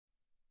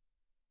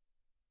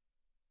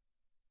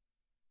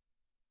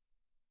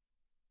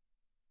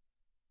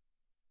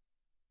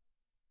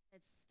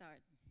let's start.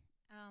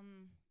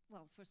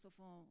 Well, first of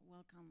all,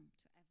 welcome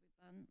to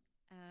everyone.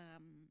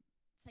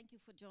 Thank you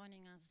for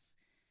joining us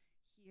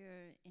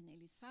here in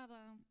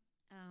Elisava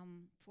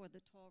for the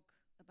talk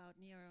about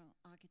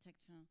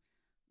neuroarchitecture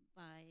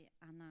by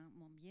Ana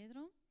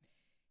Mombiedro.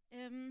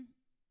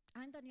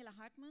 I'm Daniela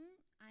Hartmann.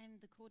 I'm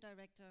the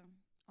co-director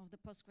of the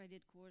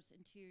postgraduate course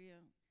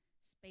Interior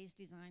Space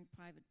Design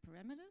Private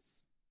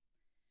Parameters.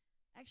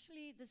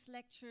 Actually, this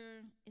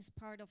lecture is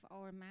part of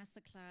our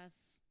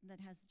masterclass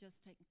that has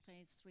just taken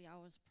place 3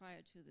 hours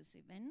prior to this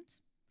event.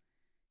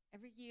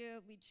 Every year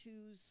we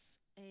choose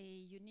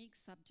a unique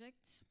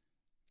subject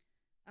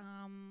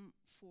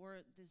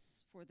for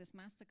this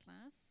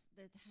masterclass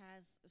that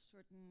has a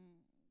certain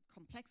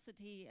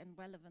complexity and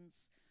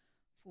relevance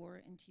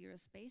for interior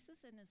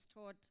spaces and is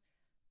taught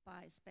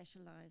by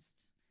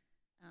specialized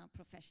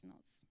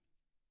professionals.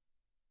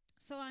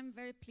 So I'm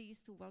very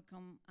pleased to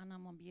welcome Ana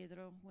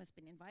Mombiedro, who has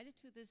been invited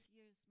to this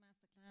year's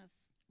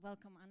masterclass.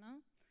 Welcome, Ana.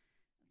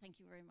 Thank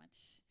you very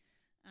much.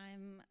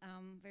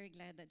 I'm very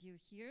glad that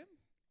you're here,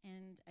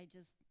 and I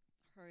just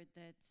heard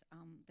that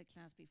the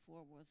class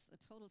before was a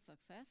total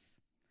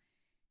success.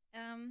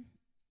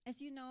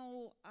 As you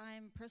know,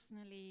 I'm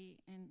personally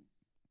and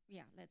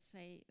let's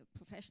say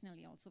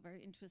professionally also very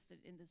interested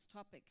in this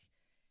topic,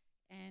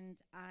 and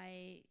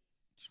I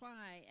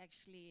try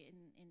actually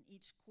in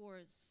each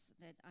course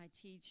that I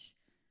teach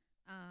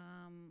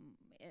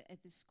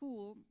at the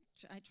school,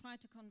 I try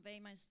to convey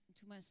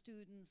to my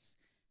students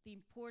the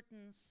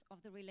importance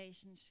of the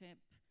relationship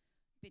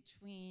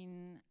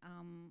between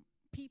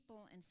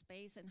people and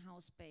space and how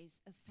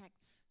space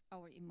affects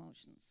our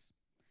emotions.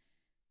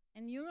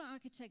 And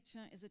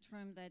neuroarchitecture is a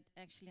term that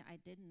actually I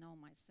didn't know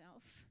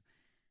myself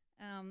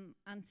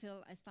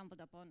until I stumbled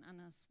upon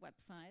Anna's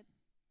website.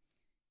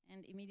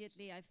 And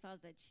immediately I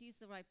felt that she's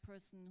the right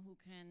person who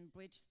can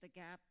bridge the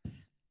gap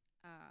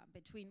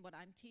between what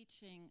I'm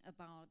teaching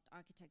about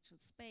architectural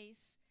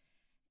space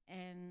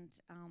and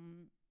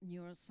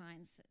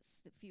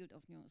neurosciences, the field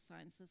of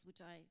neurosciences,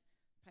 which I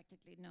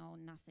practically know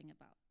nothing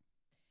about.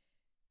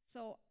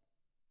 So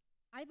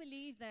I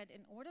believe that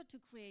in order to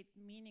create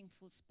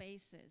meaningful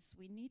spaces,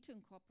 we need to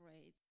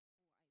incorporate,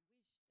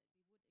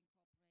 or I wish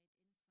that we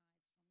would incorporate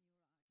insights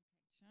from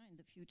neuroarchitecture in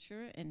the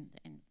future and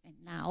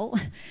now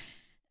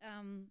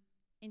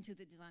into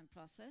the design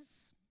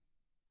process.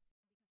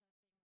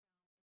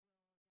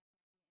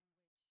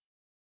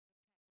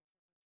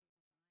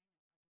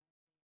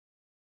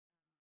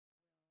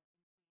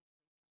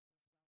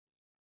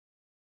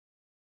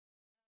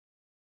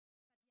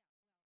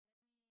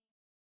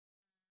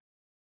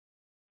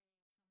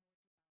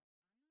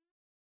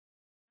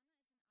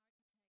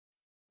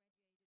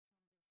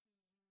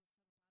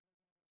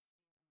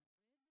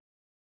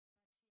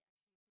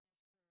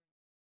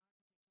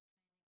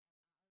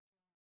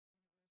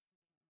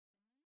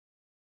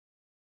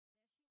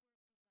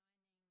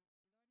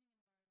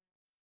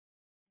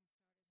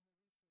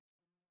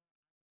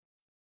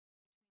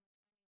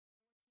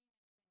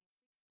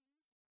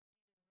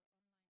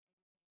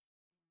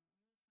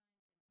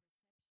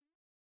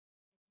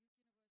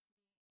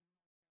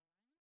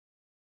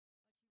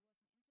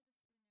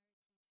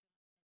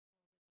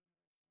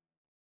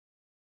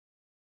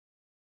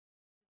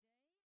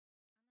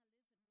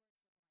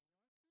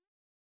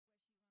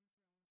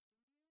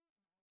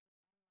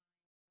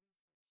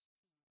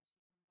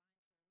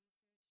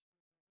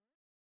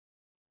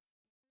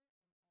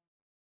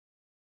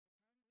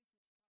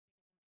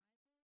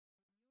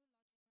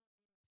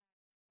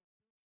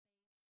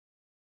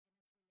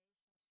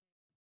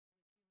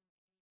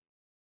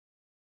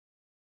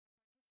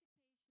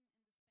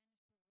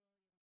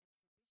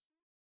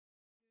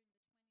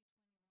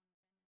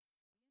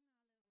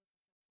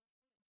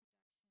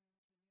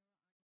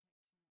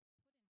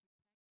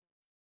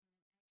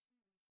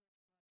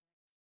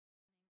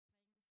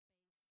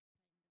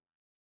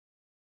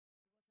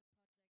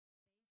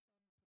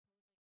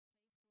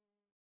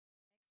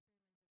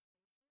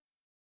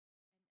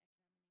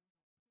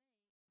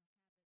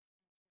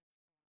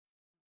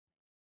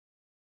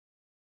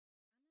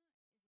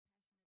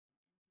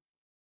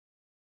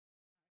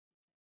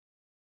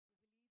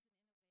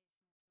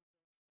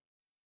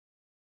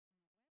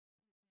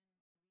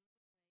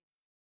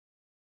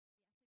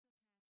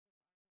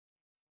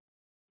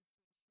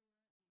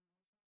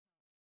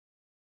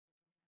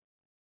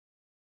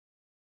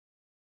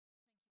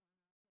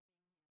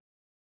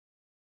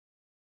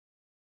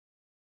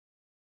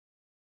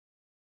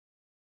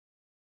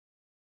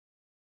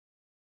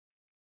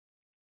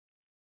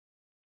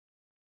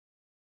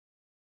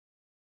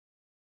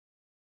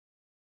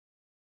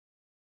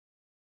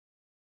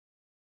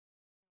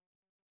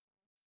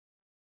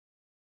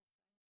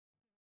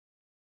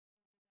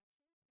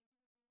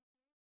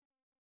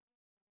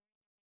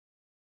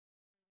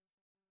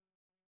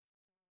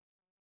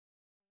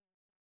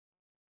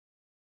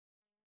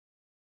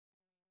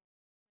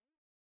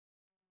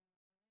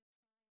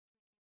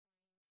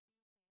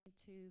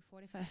 To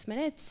 45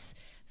 minutes,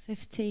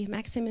 50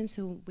 maximum,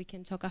 so we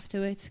can talk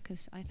afterwards,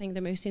 because I think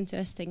the most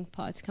interesting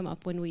parts come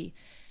up when we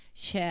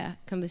share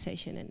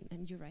conversation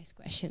and you raise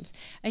questions.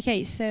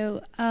 Okay,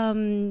 so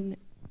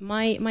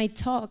my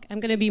talk, I'm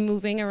going to be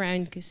moving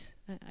around because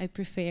I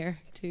prefer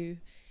to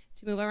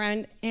move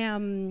around.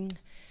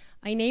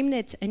 I named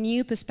it A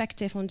New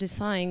Perspective on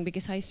Design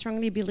because I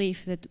strongly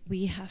believe that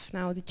we have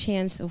now the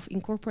chance of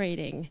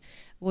incorporating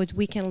what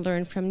we can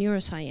learn from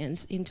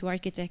neuroscience into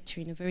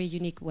architecture in a very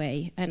unique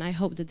way. And I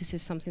hope that this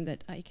is something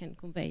that I can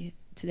convey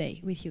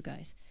today with you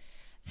guys.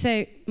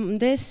 So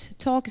this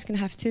talk is going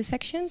to have two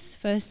sections.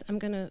 First, I'm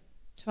going to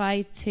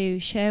try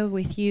to share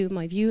with you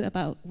my view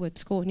about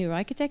what's called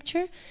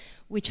neuroarchitecture,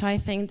 which I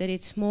think that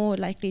it's more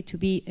likely to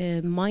be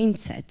a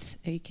mindset,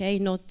 okay?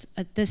 Not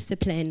a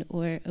discipline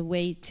or a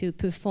way to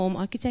perform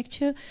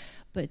architecture,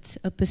 but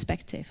a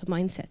perspective, a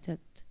mindset that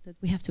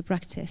we have to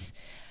practice.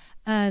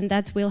 And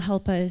that will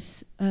help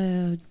us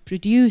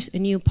produce a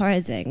new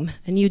paradigm,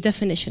 a new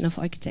definition of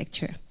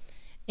architecture.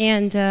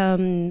 And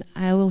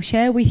I will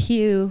share with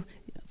you,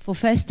 for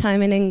first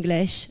time in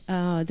English,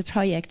 the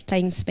project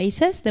Playing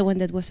Spaces, the one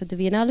that was at the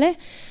Biennale,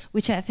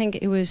 which I think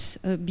it was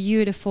a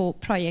beautiful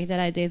project that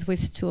I did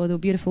with two other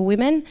beautiful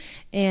women,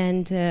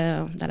 and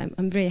that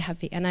I'm very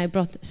happy. And I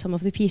brought some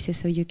of the pieces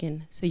so you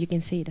can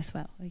see it as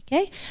well,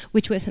 okay?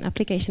 Which was an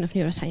application of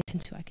neuroscience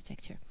into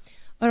architecture.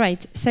 All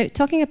right, so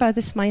talking about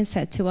this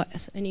mindset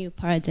towards a new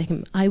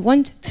paradigm, I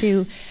want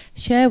to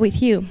share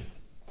with you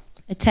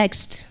a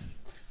text.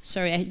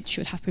 Sorry, I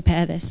should have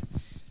prepared this.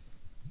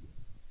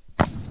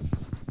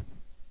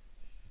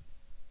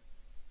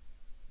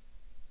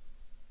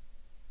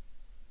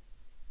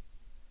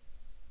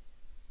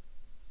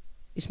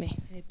 Excuse me,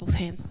 I need both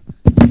hands.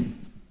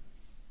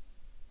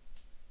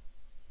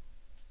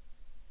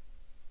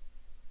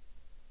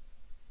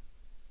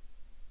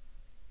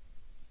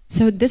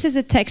 So this is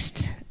a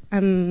text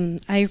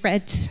I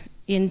read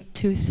in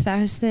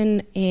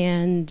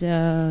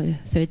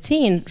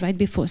 2013, right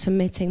before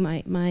submitting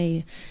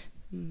my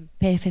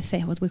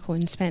PFC, what we call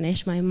in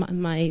Spanish,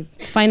 my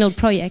final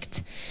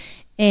project,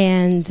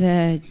 and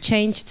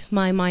changed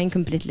my mind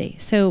completely.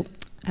 So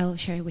I'll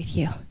share it with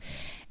you.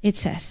 It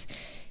says,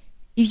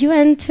 if you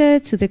enter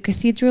to the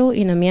cathedral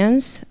in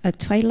Amiens at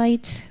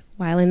twilight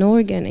while an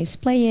organ is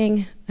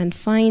playing and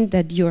find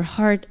that your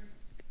heart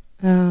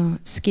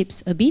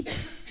skips a beat,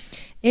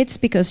 it's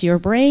because your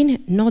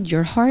brain, not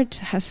your heart,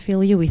 has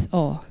filled you with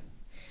awe.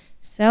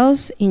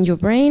 Cells in your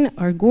brain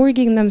are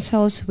gorging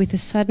themselves with a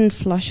sudden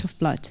flush of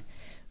blood,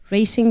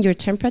 raising your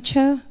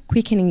temperature,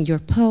 quickening your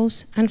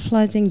pulse, and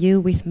flooding you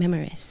with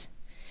memories.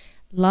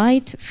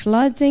 Light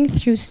flooding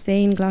through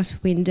stained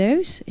glass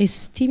windows is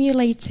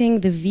stimulating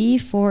the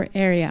V4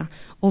 area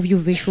of your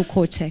visual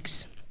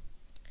cortex.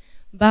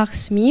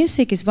 Bach's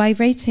music is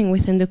vibrating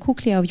within the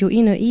cochlea of your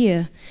inner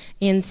ear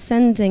and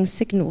sending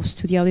signals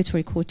to the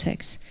auditory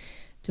cortex.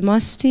 The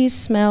musty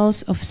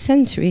smells of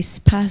centuries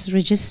past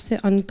register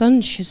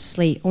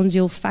unconsciously on the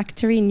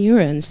olfactory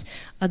neurons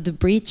at the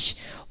bridge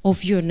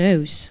of your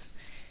nose.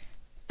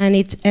 And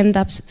it ends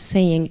up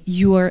saying,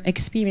 you are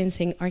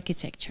experiencing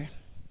architecture.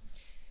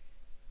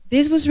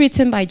 This was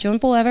written by John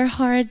Paul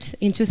Everhart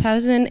in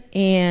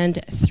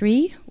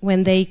 2003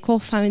 when they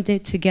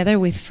co-founded together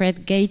with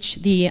Fred Gage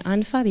the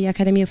ANFA, the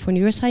Academy for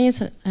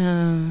Neuroscience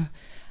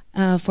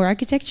for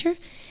Architecture.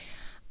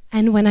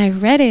 And when I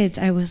read it,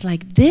 I was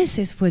like, this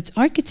is what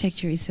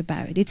architecture is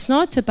about. It's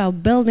not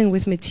about building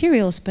with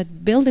materials,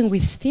 but building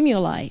with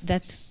stimuli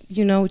that,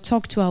 you know,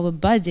 talk to our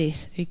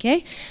bodies,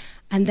 okay?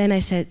 And then I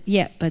said,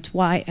 yeah, but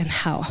why and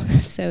how?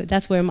 So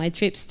that's where my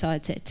trip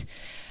started.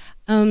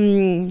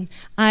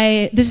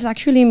 This is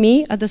actually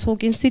me at the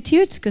Salk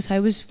Institute, because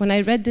when I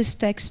read this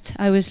text,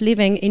 I was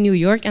living in New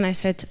York, and I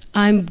said,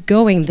 I'm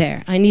going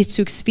there. I need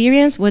to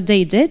experience what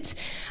they did.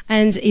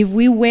 And if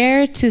we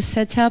were to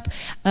set up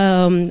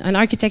an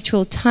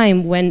architectural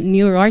time when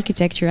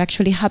neuroarchitecture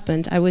actually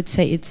happened, I would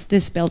say it's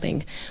this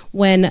building.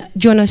 When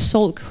Jonas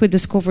Salk, who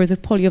discovered the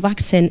polio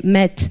vaccine,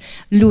 met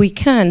Louis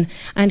Kahn,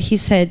 and he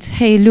said,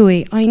 hey,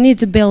 Louis, I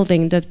need a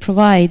building that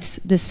provides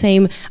the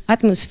same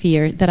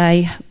atmosphere that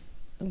I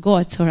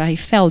got or I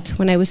felt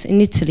when I was in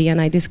Italy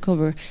and I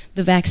discovered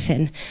the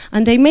vaccine.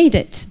 And they made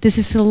it. This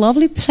is a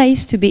lovely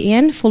place to be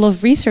in, full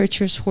of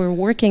researchers who are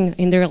working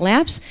in their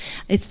labs.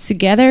 It's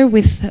together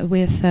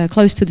with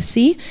close to the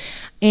sea.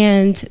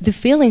 And the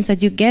feelings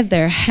that you get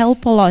there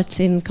help a lot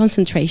in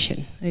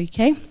concentration,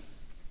 okay?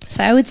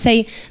 So I would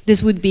say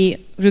this would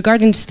be,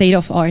 regarding the state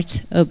of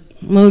art, a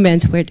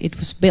moment where it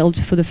was built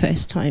for the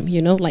first time,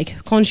 you know,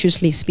 like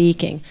consciously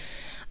speaking.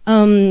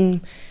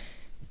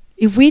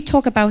 If we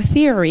talk about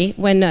theory,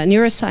 when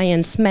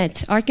neuroscience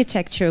met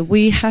architecture,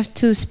 we have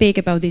to speak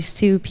about these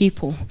two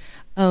people.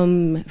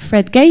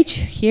 Fred Gage,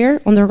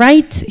 here on the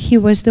right, he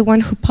was the one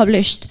who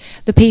published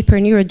the paper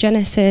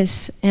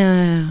Neurogenesis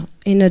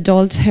in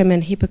adult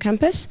human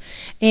hippocampus.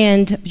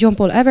 And John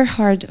Paul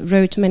Everhart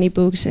wrote many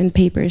books and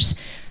papers.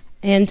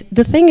 And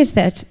the thing is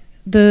that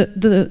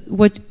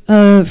what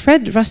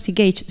Fred Rusty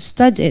Gage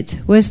studied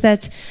was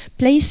that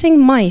placing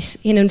mice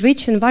in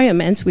enriched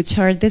environments, which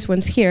are these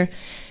ones here,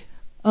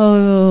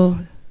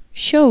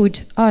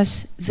 showed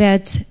us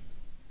that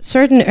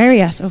certain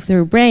areas of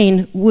their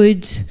brain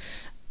would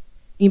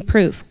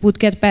improve, would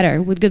get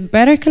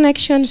better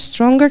connections,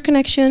 stronger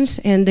connections,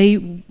 and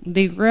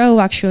they grow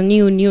actual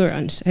new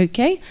neurons,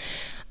 okay?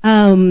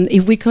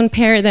 If we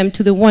compare them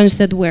to the ones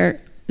that were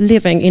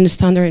living in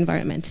standard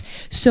environments.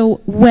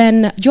 So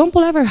when John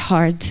Paul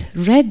Everhart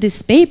read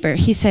this paper,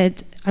 he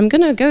said, I'm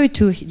gonna go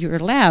to your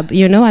lab,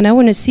 you know, and I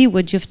wanna see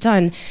what you've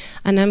done,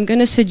 and I'm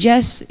gonna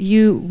suggest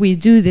we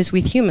do this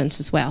with humans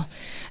as well.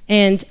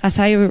 And as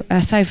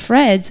I've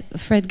read,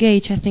 Fred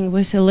Gage, I think,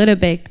 was a little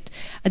bit,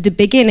 at the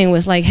beginning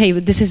was like, hey,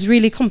 this is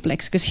really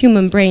complex because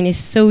human brain is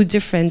so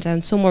different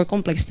and so more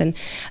complex than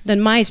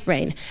mice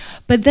brain.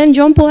 But then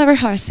John Paul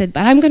Everhart said,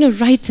 but I'm going to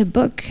write a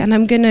book and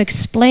I'm going to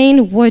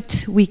explain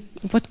what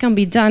can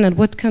be done and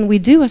what can we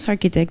do as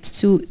architects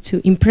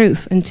to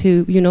improve and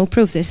to, you know,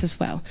 prove this as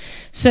well.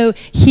 So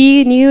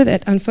he knew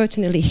that,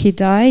 unfortunately, he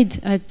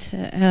died at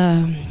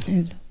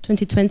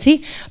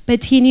 2020,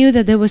 but he knew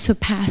that there was a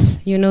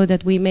path, you know,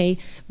 that we may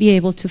be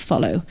able to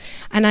follow.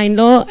 And I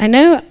know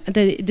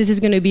that this is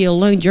going to be a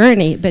long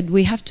journey, but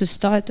we have to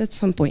start at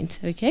some point,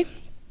 okay?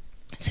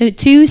 So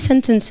 2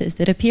 sentences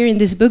that appear in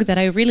this book that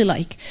I really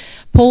like.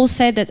 Paul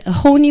said that a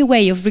whole new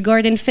way of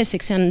regarding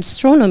physics and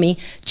astronomy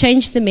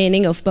changed the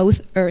meaning of both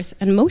earth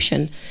and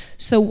motion.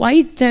 So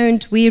why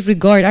don't we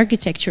regard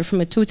architecture from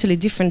a totally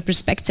different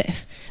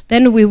perspective?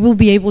 Then we will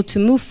be able to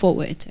move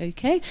forward,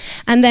 okay?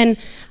 And then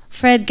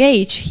Fred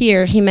Gage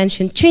here, he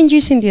mentioned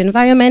changes in the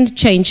environment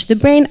change the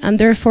brain and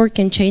therefore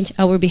can change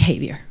our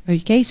behavior,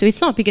 okay? So it's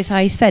not because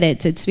I said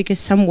it, it's because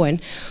someone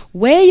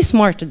way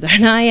smarter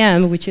than I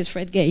am, which is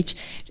Fred Gage,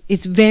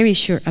 is very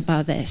sure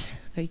about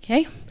this,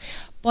 okay?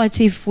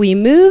 But if we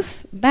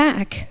move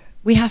back,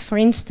 we have, for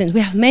instance, we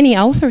have many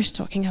authors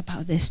talking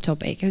about this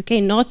topic,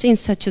 okay? Not in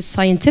such a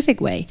scientific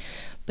way,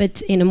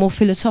 but in a more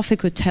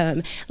philosophical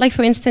term. Like,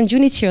 for instance,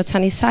 Junichiro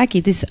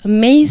Tanizaki, this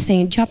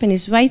amazing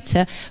Japanese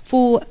writer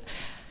for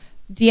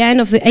the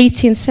end of the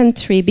 18th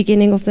century,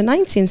 beginning of the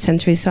 19th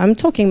century, so I'm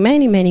talking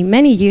many, many,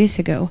 many years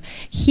ago,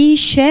 he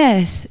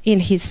shares in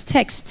his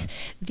texts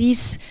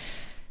this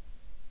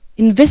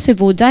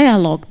invisible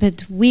dialogue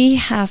that we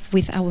have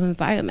with our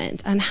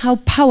environment and how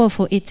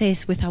powerful it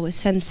is with our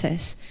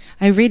senses.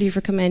 I really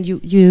recommend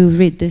you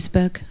read this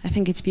book. I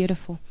think it's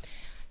beautiful.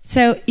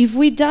 So if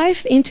we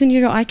dive into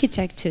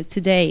neuroarchitecture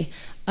today,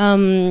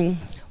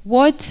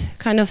 what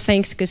kind of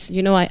things, because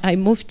you know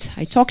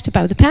I talked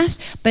about the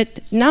past, but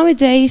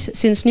nowadays,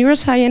 since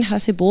neuroscience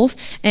has evolved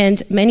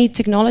and many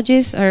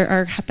technologies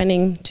are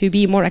happening to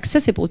be more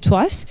accessible to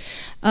us,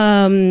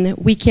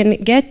 we can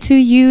get to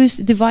use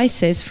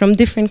devices from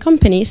different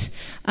companies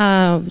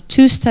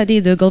to study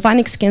the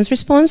galvanic skin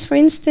response, for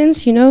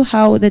instance, you know,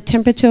 how the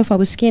temperature of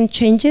our skin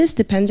changes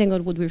depending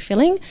on what we're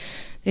feeling.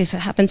 This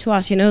happened to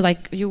us, you know,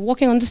 like you're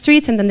walking on the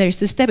streets and then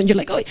there's a step and you're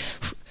like, oh,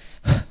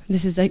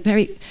 this is the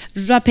very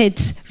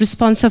rapid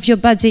response of your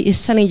body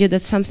is telling you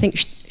that something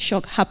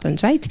shock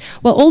happened, right?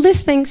 Well, all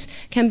these things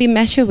can be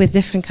measured with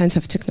different kinds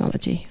of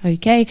technology,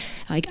 okay?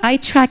 Like eye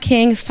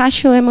tracking,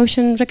 facial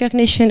emotion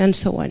recognition, and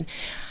so on.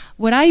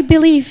 What I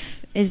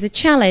believe is the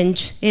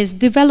challenge is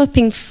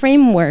developing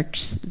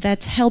frameworks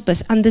that help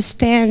us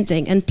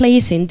understanding and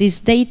placing this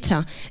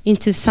data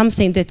into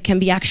something that can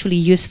be actually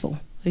useful,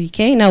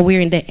 okay? Now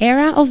we're in the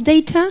era of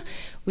data,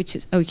 which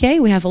is okay,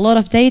 we have a lot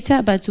of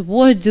data, but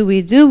what do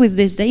we do with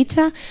this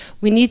data?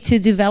 We need to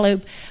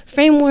develop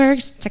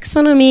frameworks,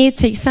 taxonomy,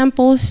 take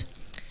samples,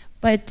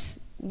 but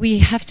we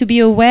have to be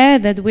aware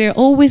that we're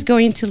always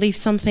going to leave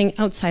something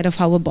outside of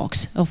our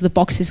box, of the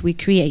boxes we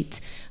create,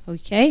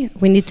 okay?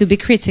 We need to be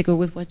critical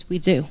with what we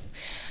do.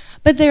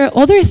 But there are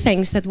other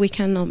things that we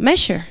cannot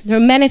measure. There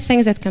are many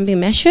things that can be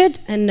measured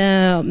and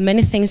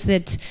many things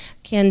that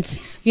can't,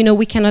 you know,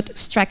 we cannot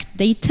extract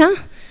data,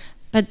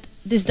 but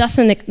this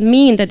doesn't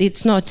mean that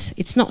it's not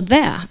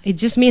there. It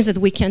just means that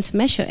we can't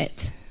measure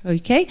it,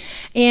 okay?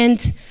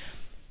 And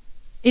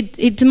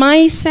it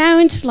might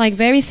sound like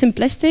very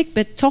simplistic,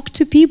 but talk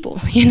to people,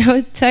 you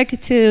know, talk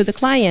to the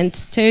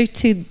client, talk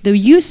to the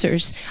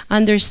users,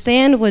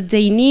 understand what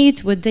they need,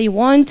 what they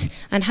want,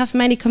 and have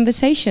many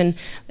conversations,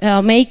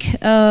 make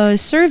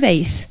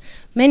surveys,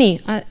 many.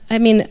 I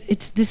mean,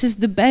 this is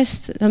the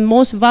best and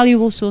most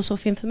valuable source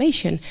of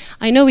information.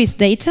 I know it's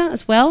data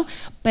as well,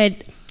 but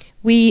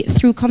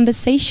through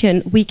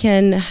conversation, we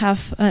can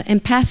have an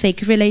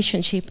empathic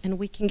relationship and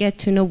we can get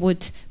to know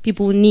what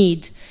people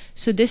need.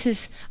 So this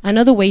is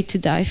another way to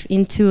dive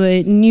into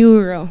a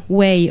neuro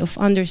way of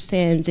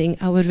understanding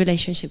our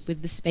relationship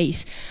with the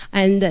space.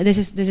 And this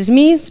is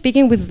me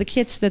speaking with the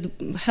kids that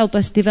help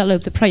us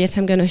develop the project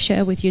I'm going to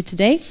share with you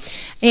today.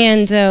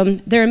 And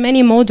there are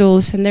many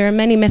models and there are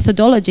many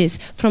methodologies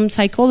from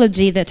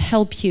psychology that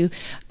help you,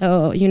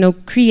 you know,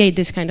 create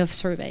this kind of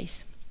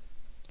surveys.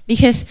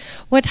 Because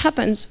what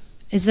happens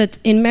is that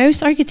in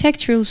most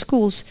architectural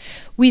schools,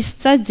 we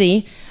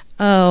study,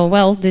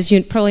 well,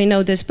 you probably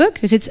know this book,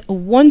 because it's a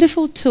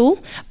wonderful tool,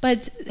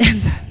 but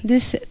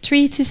this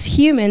treats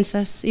humans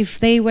as if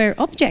they were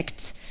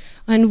objects.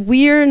 And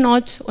we're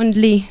not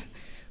only,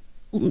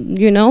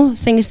 you know,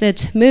 things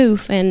that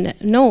move, and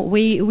no,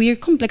 we're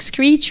complex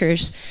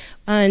creatures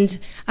And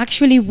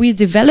actually we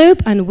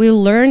develop and we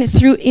learn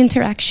through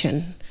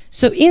interaction.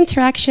 So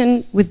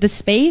interaction with the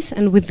space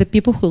and with the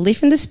people who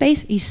live in the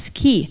space is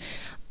key.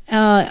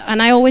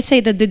 And I always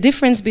say that the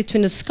difference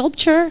between a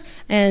sculpture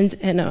and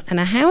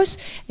a house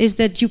is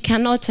that you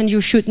cannot and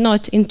you should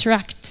not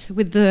interact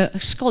with the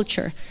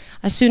sculpture.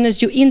 As soon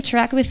as you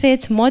interact with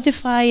it,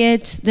 modify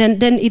it,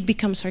 then it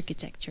becomes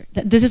architecture.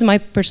 This is my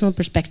personal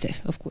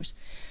perspective, of course.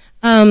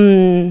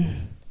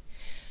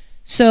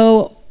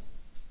 So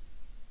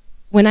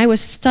when I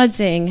was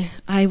studying,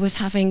 I was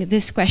having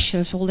these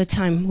questions all the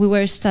time. We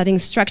were studying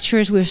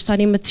structures, we were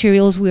studying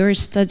materials, we were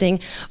studying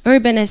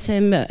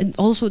urbanism,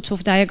 all sorts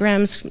of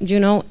diagrams,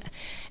 you know.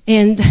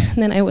 And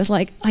then I was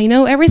like, I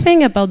know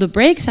everything about the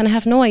bricks and I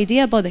have no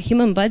idea about the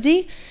human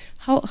body.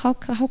 How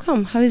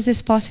come? How is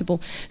this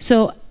possible?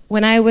 So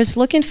when I was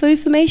looking for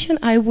information,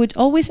 I would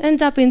always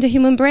end up in the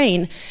human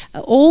brain.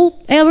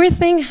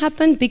 Everything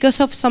happened because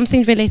of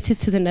something related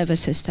to the nervous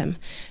system.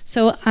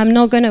 So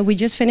we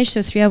just finished a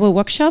 3-hour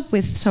workshop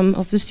with some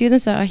of the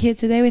students that are here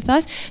today with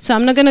us. So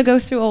I'm not gonna go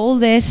through all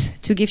this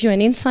to give you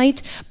an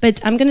insight, but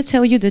I'm gonna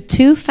tell you the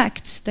 2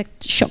 facts that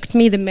shocked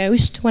me the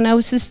most when I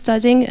was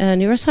studying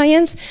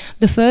neuroscience.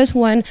 The first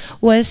one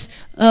was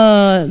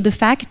the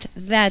fact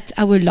that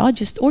our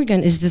largest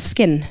organ is the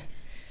skin.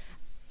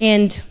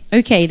 And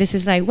okay, this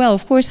is like, well,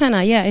 of course,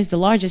 Hannah, yeah, it's the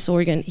largest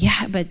organ.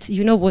 Yeah, but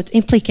you know what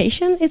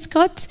implication it's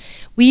got?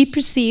 We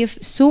perceive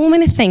so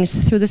many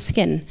things through the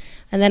skin.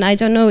 And then I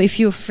don't know if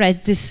you've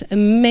read this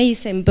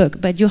amazing book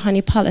by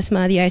Juhani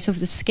Pallasmaa, The Eyes of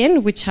the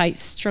Skin, which I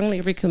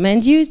strongly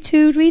recommend you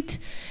to read.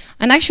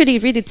 And actually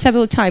read it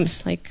several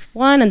times, like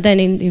one, and then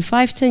in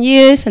 5, 10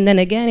 years, and then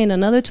again in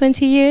another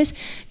 20 years,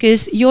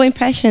 because your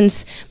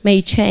impressions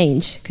may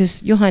change,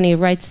 because Juhani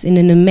writes in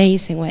an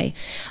amazing way.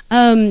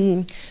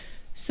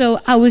 So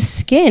our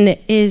skin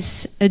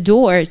is a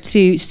door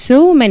to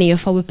so many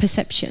of our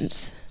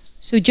perceptions.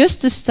 So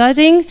just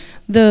studying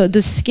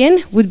the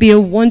skin would be a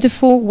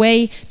wonderful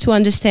way to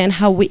understand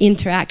how we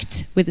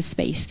interact with the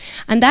space.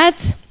 And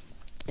that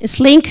is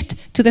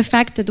linked to the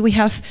fact that we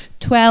have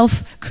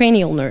 12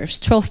 cranial nerves,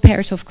 12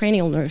 pairs of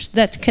cranial nerves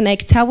that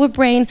connect our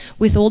brain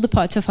with all the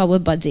parts of our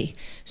body.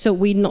 So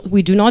we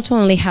do not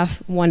only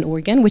have one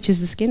organ, which is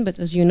the skin, but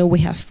as you know, we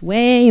have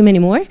way many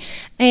more.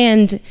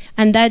 And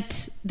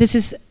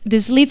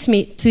this leads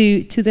me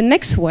to the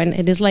next one.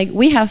 It is like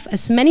we have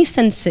as many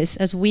senses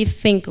as we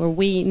think or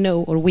we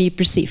know or we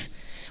perceive.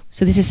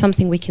 So this is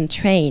something we can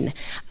train.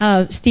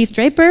 Steve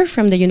Draper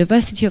from the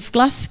University of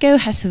Glasgow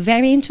has a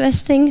very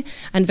interesting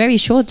and very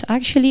short,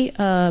 actually,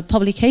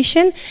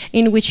 publication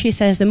in which he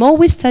says the more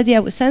we study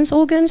our sense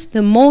organs,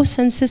 the more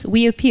senses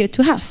we appear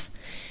to have.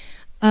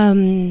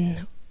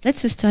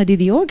 Let's study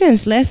the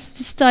organs,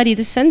 let's study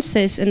the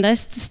senses, and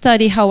let's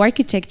study how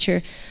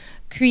architecture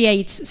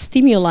creates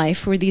stimuli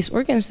for these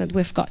organs that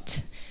we've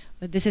got.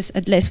 But this is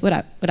at least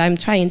what I'm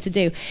trying to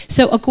do.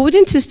 So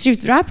according to Steve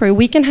Draper,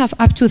 we can have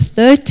up to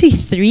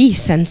 33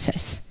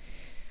 senses.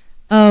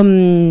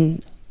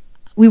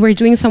 We were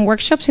doing some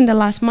workshops in the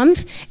last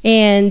month,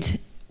 and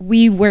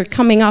we were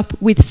coming up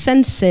with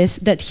senses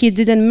that he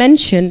didn't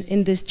mention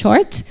in this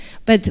chart,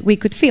 but we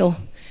could feel.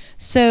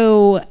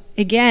 So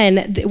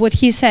again, what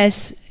he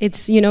says,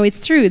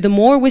 it's true. The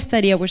more we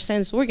study our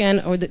sense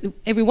organ,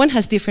 everyone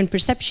has different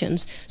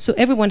perceptions. So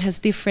everyone has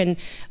different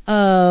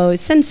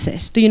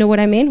senses. Do you know what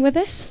I mean with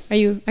this? Are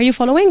you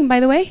following, by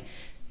the way?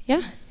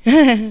 Yeah?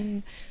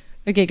 Okay,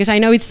 because I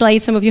know it's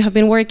late. Some of you have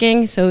been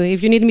working. So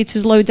if you need me to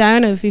slow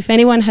down, if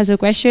anyone has a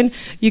question,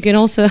 you can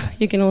also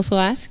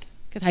ask.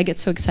 Because I get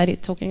so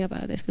excited talking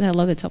about this, because I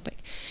love the topic.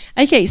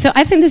 Okay, so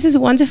I think this is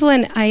wonderful,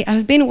 and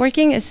I've been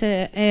working as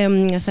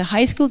a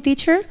high school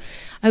teacher.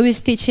 I was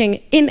teaching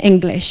in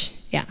English.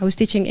 Yeah, I was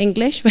teaching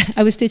English, but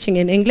I was teaching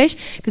in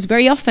English because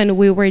very often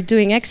we were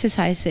doing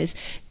exercises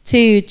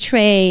to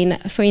train.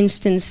 For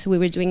instance, we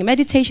were doing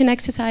meditation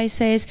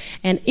exercises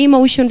and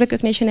emotion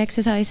recognition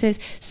exercises,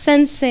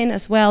 sensing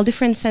as well,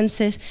 different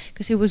senses,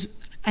 because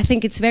I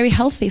think it's very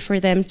healthy for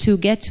them to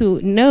get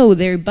to know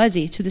their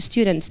body, to the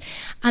students.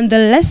 And the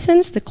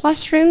lessons, the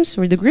classrooms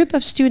or the group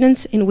of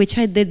students in which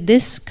I did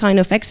this kind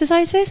of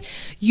exercises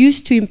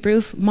used to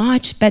improve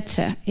much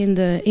better in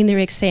their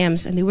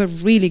exams, and they were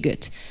really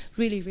good,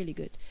 really, really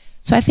good.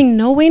 So I think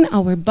knowing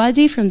our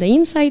body from the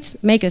insides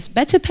make us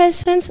better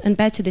persons and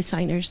better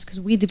designers, because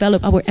we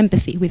develop our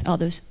empathy with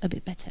others a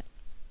bit better.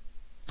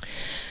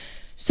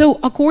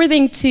 So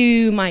according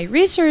to my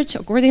research,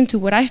 according to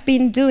what I've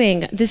been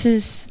doing, this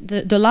is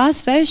the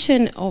last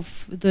version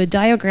of the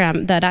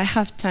diagram that I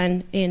have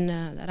done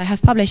that I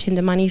have published in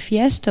the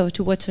Manifesto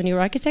towards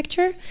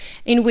Neuroarchitecture,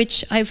 in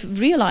which I've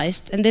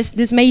realized, and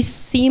this may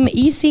seem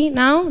easy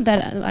now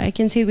that I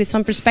can see with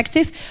some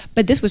perspective,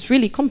 but this was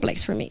really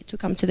complex for me to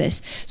come to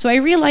this. So I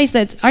realized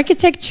that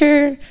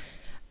architecture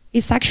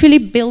is actually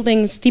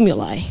building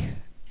stimuli,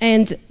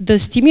 and the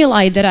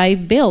stimuli that I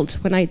built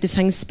when I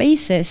design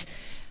spaces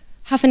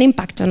have an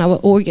impact on our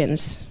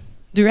organs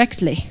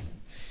directly.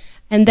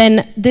 And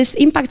then this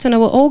impact on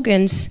our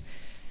organs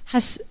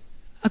has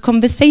a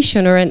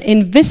conversation or an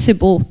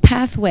invisible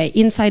pathway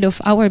inside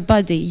of our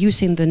body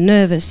using the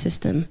nervous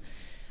system.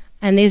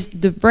 And it's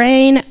the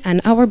brain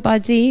and our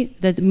body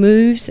that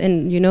moves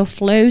and, you know,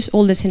 flows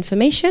all this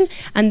information,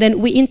 and then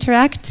we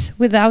interact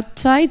with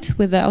outside,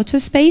 with the outer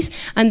space,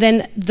 and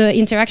then the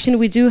interaction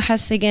we do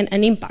has again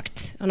an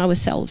impact on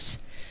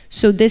ourselves.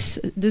 So this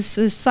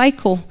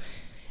cycle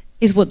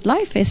is what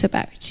life is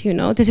about, you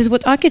know. This is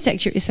what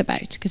architecture is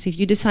about, because if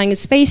you design a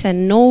space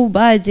and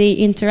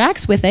nobody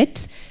interacts with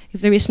it,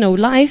 if there is no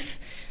life,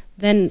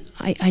 then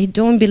I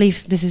don't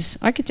believe this is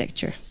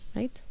architecture,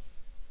 right?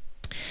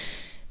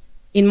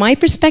 In my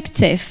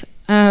perspective,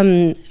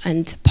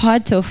 and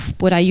part of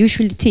what I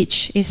usually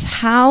teach is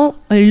how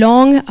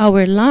along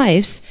our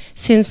lives,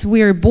 since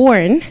we are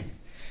born,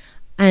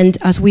 and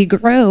as we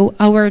grow,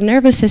 our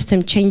nervous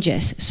system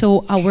changes.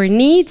 So our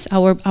needs,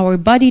 our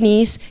body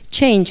needs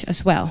change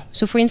as well.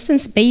 So for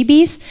instance,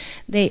 babies,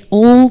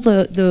 all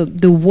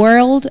the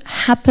world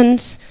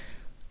happens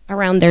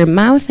around their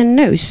mouth and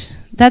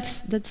nose.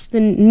 That's the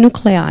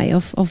nuclei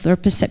of their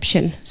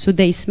perception. So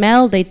they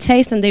smell, they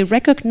taste, and they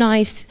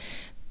recognize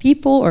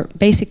people, or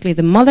basically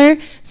the mother,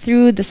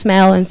 through the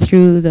smell and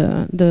through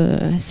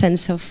the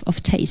sense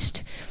of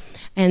taste.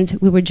 And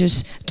we were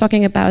just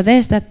talking about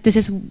this, that this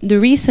is the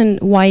reason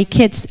why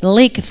kids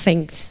lick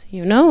things,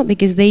 you know,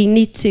 because they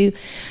need to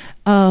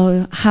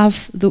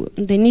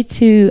they need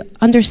to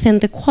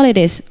understand the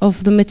qualities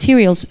of the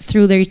materials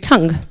through their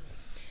tongue.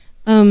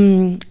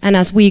 And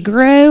as we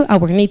grow,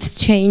 our needs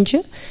change.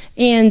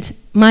 And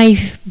my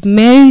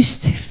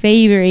most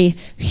favorite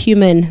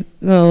human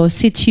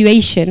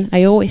situation,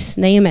 I always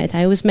name it,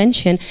 I always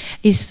mention,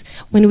 is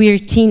when we are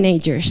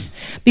teenagers.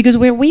 Because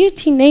when we are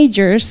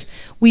teenagers,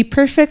 we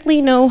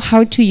perfectly know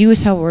how to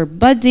use our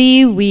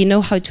body, we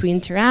know how to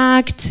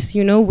interact,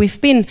 you know, we've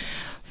been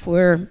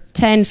for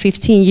 10,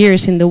 15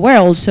 years in the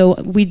world, so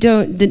we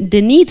don't,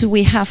 the needs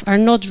we have are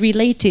not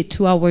related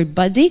to our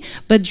body,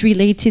 but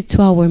related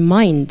to our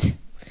mind.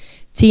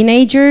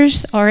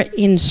 Teenagers are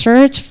in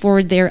search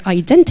for their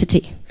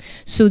identity.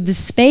 So the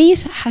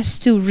space has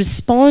to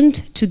respond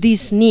to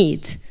this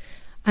need.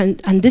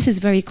 And this is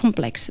very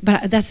complex,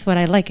 but that's what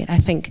I like it, I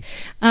think.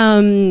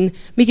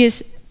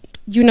 Because,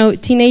 you know,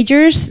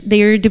 teenagers,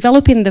 they're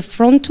developing the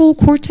frontal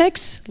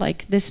cortex,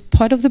 like this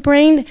part of the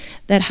brain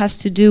that has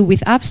to do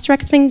with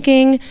abstract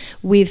thinking,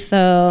 with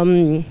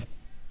the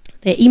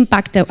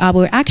impact that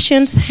our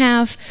actions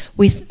have,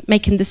 with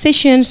making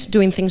decisions,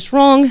 doing things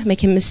wrong,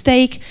 making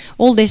mistakes,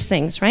 all these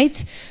things,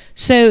 right?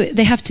 So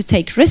they have to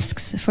take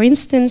risks, for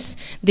instance.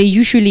 They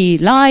usually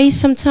lie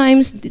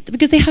sometimes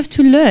because they have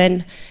to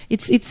learn.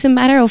 It's a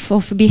matter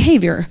of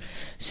behavior.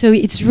 So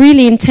it's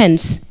really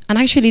intense. And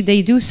actually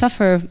they do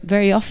suffer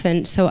very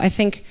often, so I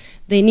think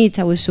they need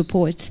our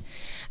support.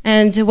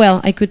 And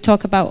well, I could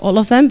talk about all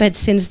of them, but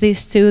since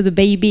these two, the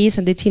babies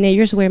and the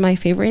teenagers, were my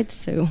favorites,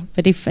 so,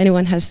 but if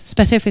anyone has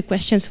specific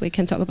questions, we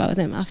can talk about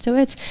them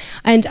afterwards.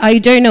 And I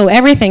don't know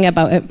everything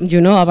about,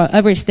 you know, about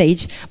every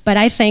stage, but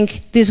I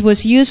think this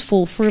was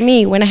useful for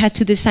me when I had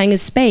to design a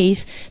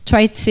space,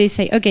 try to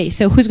say, okay,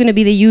 so who's going to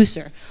be the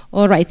user?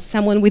 All right,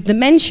 someone with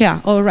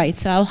dementia, all right,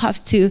 so I'll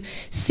have to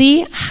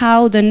see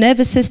how the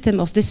nervous system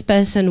of this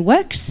person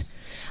works,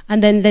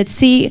 and then let's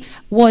see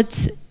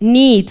what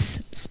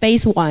needs,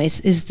 space-wise,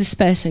 is this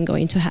person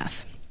going to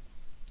have.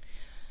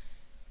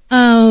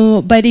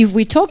 But if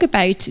we talk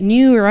about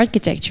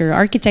neuroarchitecture,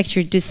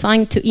 architecture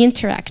designed to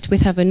interact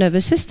with our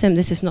nervous system,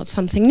 this is not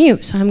something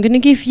new. So I'm going to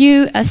give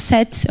you a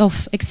set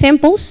of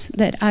examples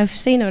that I've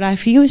seen or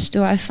I've used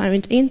or I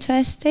found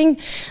interesting.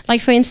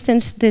 Like, for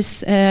instance,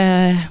 this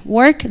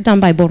work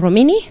done by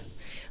Borromini.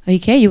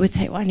 Okay, you would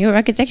say, well,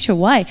 neuroarchitecture,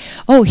 why?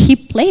 Oh, he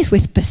plays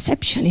with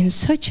perception in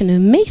such an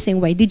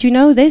amazing way. Did you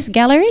know this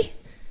gallery?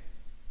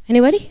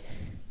 Anybody?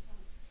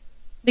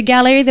 The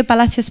gallery, the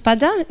Palacio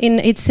Spada,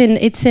 it's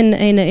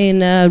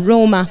in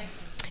Roma.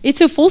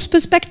 It's a false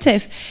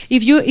perspective.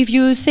 If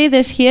you say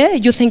this here,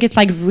 you think it's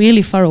like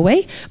really far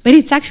away, but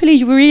it's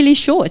actually really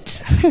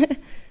short.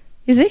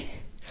 Is it?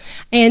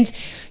 And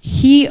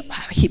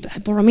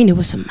Borromini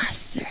was a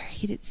master.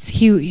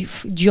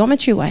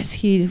 Geometry-wise,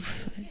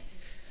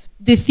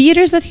 the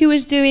theaters that he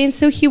was doing,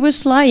 so he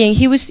was lying.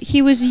 He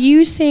was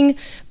using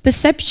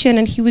perception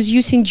and he was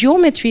using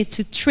geometry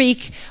to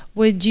trick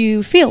what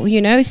you feel,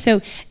 you know?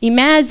 So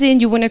imagine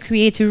you want to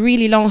create a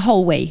really long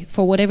hallway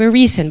for whatever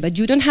reason, but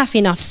you don't have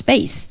enough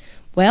space.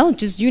 Well,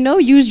 just, you know,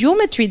 use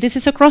geometry. This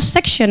is a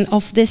cross-section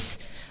of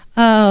this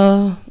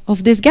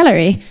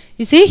gallery.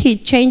 You see, he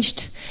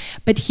changed,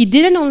 but he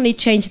didn't only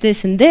change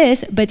this and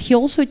this, but he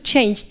also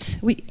changed,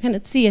 we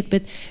cannot see it,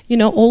 but, you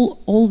know,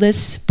 all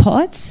these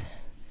parts.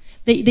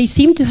 They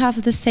seem to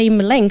have the same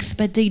length,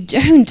 but they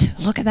don't.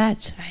 Look at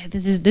that.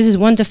 This is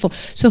wonderful.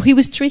 So he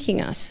was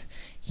tricking us.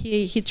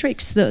 He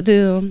tricks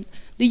the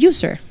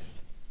user.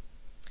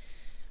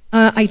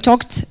 I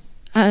talked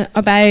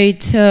about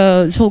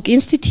Salk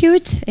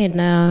Institute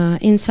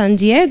in San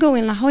Diego,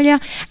 in La Jolla,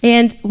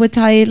 and what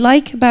I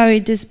like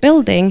about this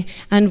building,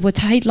 and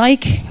what I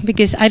like,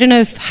 because I don't know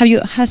if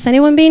has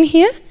anyone been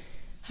here?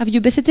 Have you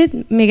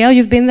visited? Miguel,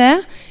 you've been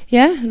there?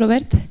 Yeah,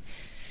 Robert?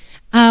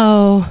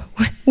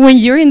 When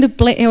you're in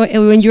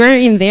when you're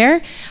in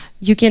there,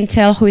 you can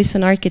tell who is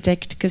an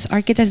architect, because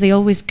architects, they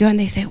always go and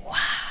they say, wow.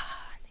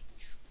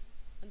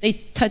 They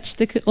touch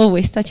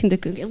always touching the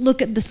cookie.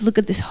 Look at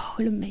this, oh,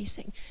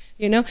 amazing.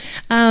 You know,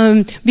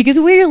 because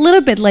we're a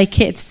little bit like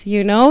kids,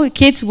 you know.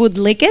 Kids would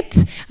lick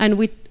it, and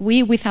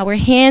we with our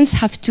hands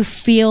have to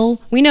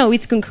feel. We know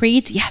it's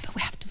concrete, yeah, but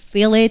we have to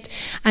feel it.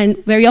 And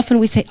very often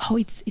we say, oh,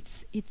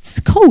 it's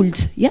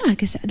cold, yeah,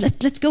 because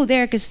let's go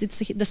there because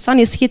the sun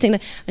is hitting,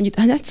 and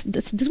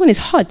this one is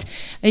hot,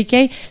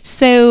 okay.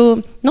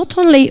 So not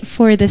only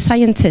for the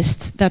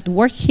scientists that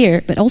work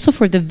here, but also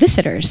for the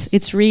visitors,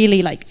 it's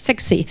really like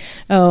sexy,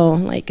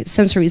 like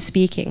sensory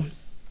speaking.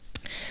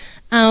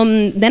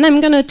 Then I'm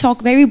going to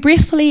talk very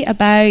briefly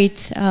about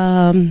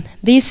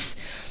this.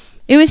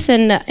 It was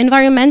an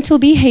environmental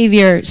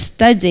behavior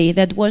study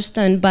that was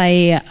done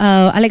by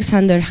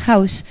Alexander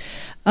Haus.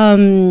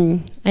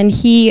 And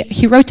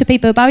he wrote a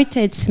paper about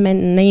it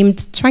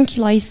named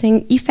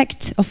Tranquilizing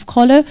Effect of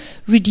Color,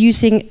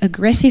 Reducing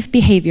Aggressive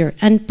Behavior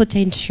and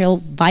Potential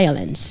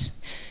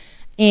Violence.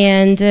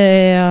 And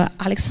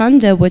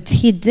Alexander, what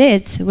he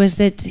did was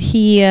that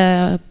he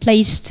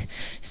placed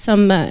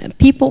some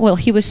people. Well,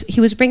 he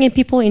was bringing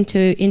people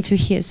into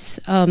his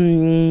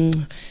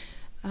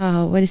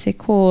what is it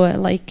called?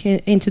 Like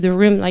into the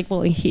room, like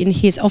well, in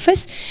his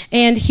office,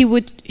 and he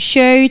would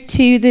show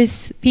to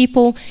these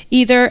people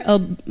either a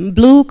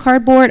blue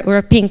cardboard or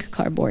a pink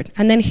cardboard,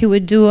 and then he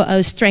would do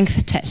a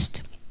strength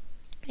test.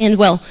 And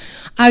well,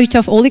 out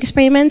of all the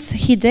experiments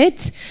he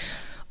did,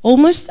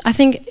 almost, I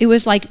think it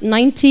was like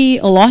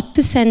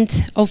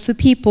 90% of the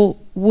people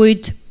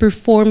would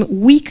perform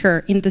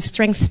weaker in the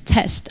strength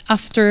test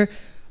after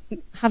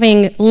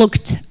having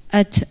looked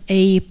at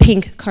a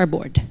pink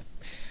cardboard.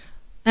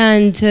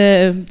 And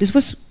this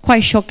was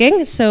quite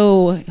shocking,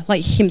 so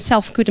like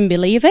himself couldn't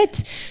believe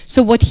it.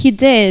 So what he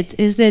did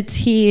is that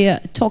he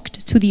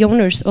talked to the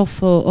owners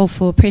of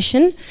a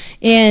prison,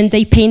 and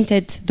they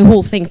painted the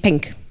whole thing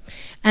pink.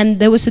 And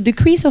there was a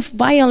decrease of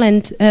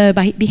violent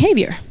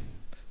behavior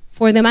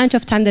for the amount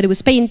of time that it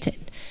was painted.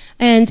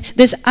 And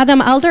this Adam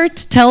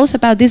Aldert tells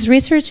about this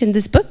research in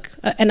this book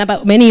and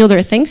about many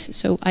other things.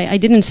 So I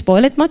didn't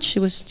spoil it much. It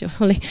was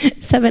only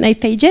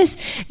 7-8 pages.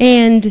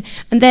 And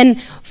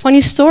then funny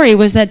story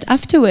was that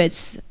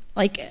afterwards,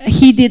 like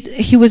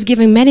he was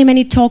giving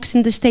many talks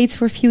in the States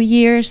for a few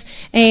years.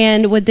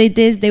 And what they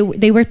did,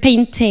 they were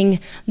painting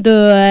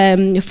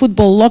the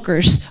football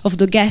lockers of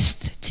the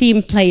guest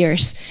team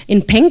players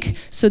in pink.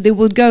 So they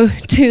would go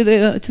to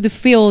the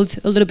field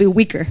a little bit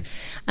weaker.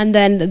 And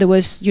then there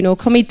was, you know,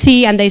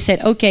 committee, and they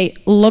said, okay,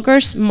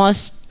 lockers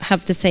must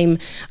have the same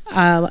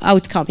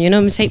outcome, you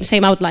know,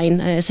 same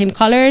outline, same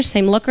colors,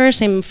 same lockers,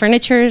 same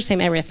furniture, same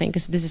everything,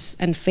 because this is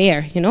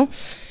unfair, you know.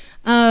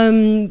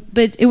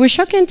 But it was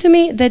shocking to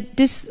me that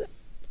this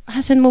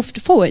hasn't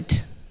moved forward.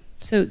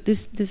 So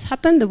this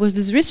happened, there was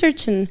this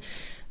research, and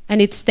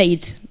it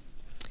stayed.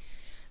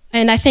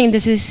 And I think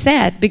this is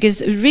sad,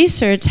 because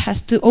research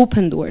has to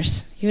open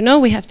doors. You know,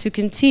 we have to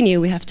continue,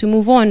 we have to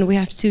move on, we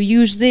have to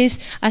use this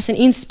as an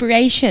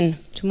inspiration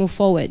to move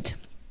forward.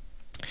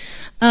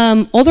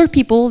 Other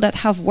people that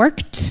have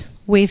worked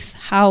with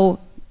how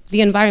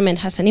the environment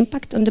has an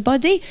impact on the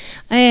body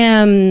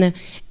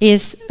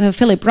is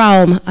Philip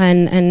Raum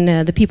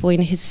and the people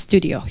in his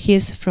studio. He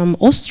is from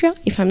Austria,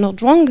 if I'm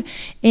not wrong,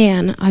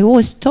 and I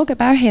always talk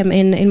about him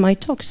in my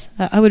talks.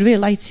 I would really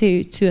like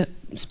to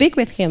speak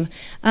with him.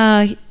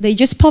 They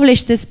just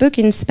published this book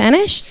in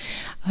Spanish.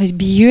 Oh, it's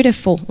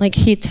beautiful. Like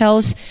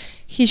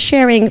he's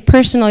sharing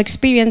personal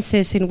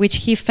experiences in which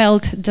he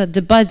felt that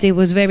the body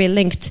was very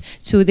linked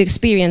to the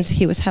experience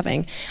he was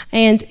having.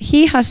 And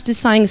he has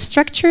designed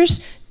structures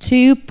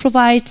to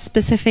provide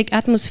specific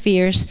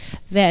atmospheres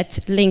that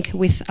link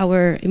with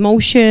our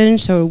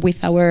emotions or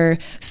with our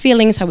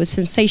feelings, our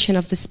sensation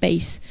of the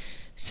space.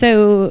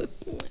 So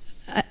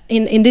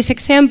in this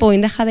example, in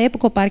the Jade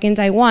Epoch Park in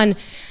Taiwan,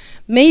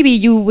 maybe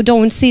you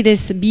don't see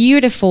this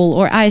beautiful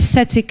or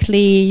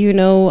aesthetically, you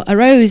know,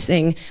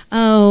 arousing,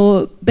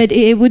 but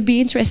it would be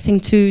interesting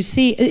to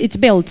see. It's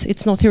built,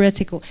 it's not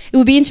theoretical. It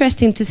would be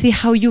interesting to see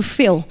how you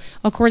feel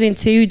according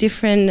to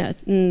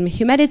different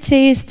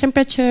humidities,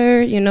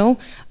 temperature, you know,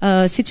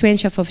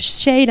 situation of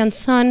shade and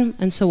sun,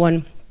 and so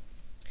on.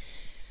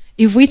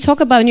 If we talk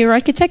about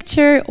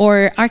neuroarchitecture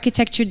or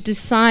architecture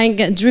design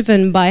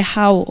driven by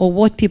how or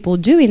what people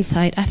do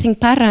inside, I think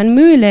Parra and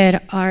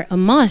Müller are a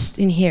must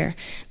in here.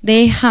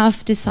 They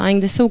have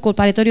designed the so-called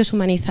paletorios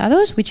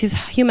humanizados, which is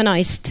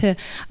humanized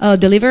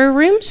delivery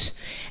rooms,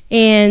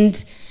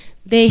 and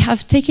they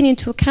have taken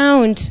into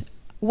account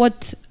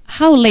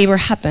how labor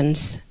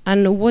happens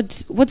and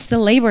what's the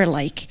labor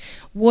like.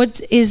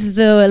 What is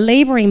the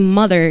laboring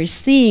mother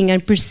seeing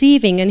and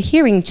perceiving and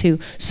hearing to,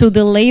 so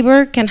the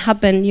labor can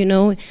happen, you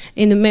know,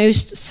 in the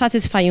most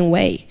satisfying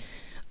way.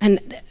 And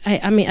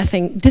I mean, I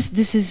think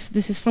this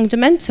is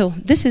fundamental.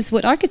 This is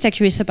what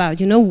architecture is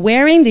about, you know,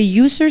 wearing the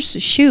user's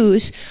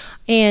shoes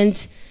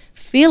and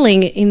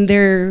feeling in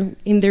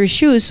their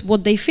shoes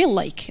what they feel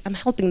like and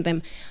helping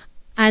them.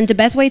 And the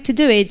best way to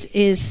do it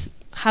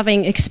is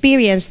having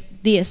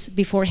experienced this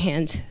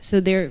beforehand. So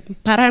they're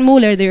Para and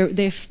Muller,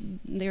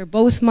 they're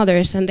both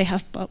mothers, and they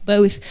have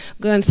both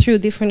gone through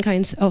different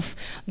kinds of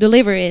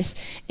deliveries.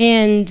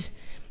 And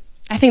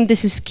I think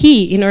this is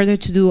key in order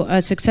to do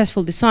a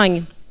successful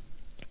design.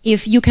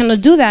 If you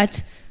cannot do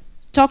that,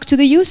 talk to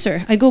the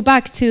user. I go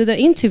back to the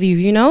interview,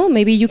 you know,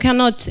 maybe you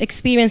cannot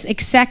experience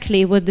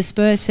exactly what this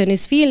person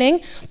is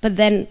feeling, but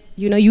then,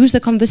 you know, use the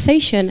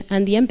conversation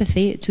and the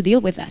empathy to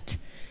deal with that.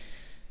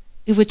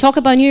 If we talk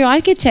about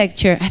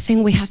neuroarchitecture, I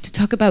think we have to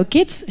talk about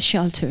kids'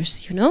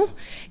 shelters, you know?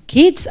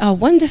 Kids are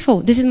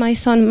wonderful. This is my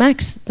son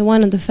Max, the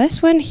one on the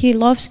first one. He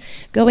loves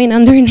going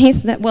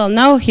underneath that. Well,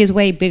 now he's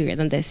way bigger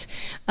than this.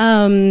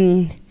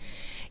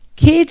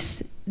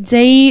 Kids,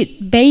 they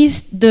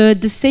base the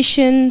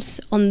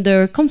decisions on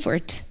their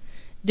comfort.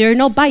 They're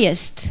not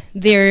biased.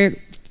 Their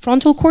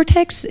frontal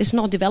cortex is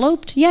not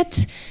developed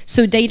yet,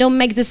 so they don't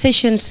make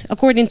decisions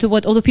according to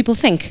what other people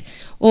think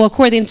or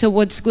according to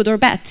what's good or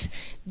bad.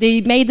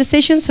 They make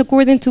decisions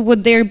according to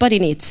what their body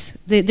needs.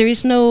 There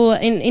is no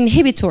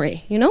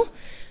inhibitory, you know?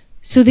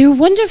 So they're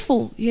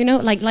wonderful, you know,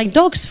 like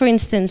dogs, for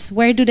instance.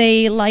 Where do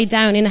they lie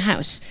down in a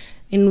house?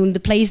 In the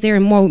place they're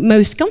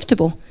most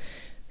comfortable.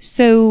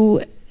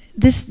 So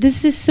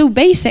this is so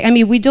basic. I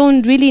mean, we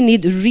don't really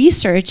need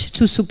research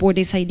to support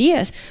these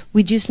ideas.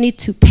 We just need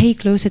to pay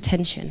close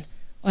attention,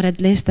 or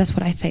at least that's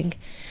what I think.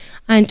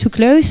 And to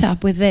close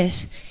up with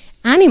this,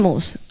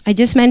 animals. I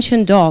just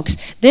mentioned dogs.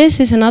 This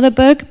is another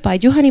book by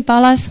Juhani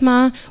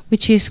Palasmaa,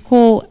 which is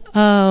called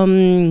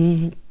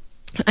Animal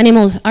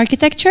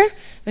Architecture.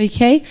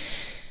 Okay.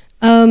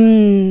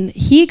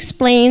 He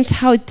explains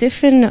how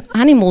different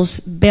animals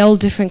build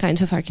different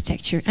kinds of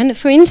architecture. And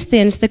for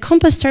instance, the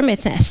compass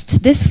termite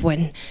nest, this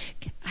one,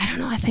 I don't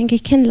know, I think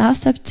it can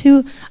last up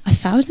to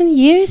 1,000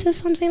 years or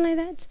something like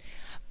that.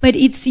 But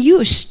it's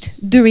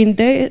used during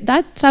that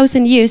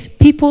 1,000 years,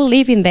 people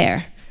living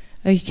there,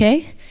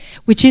 okay?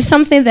 Which is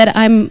something that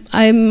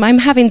I'm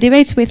having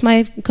debates with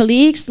my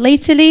colleagues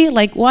lately,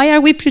 like why are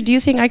we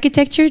producing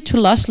architecture to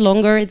last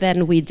longer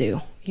than we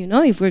do, you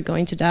know, if we're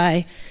going to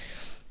die.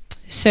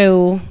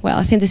 So, well,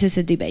 I think this is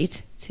a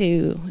debate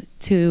to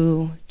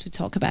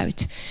talk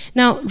about.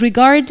 Now,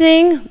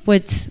 regarding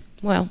what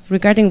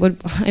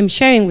I'm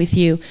sharing with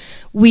you,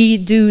 we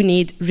do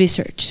need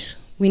research.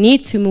 We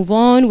need to move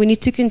on, we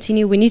need to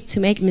continue, we need to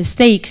make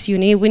mistakes, we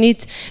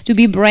need to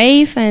be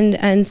brave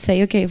and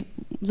say, okay,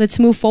 let's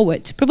move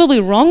forward. Probably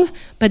wrong,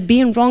 but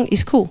being wrong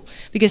is cool.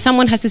 Because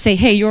someone has to say,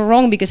 hey, you're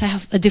wrong because I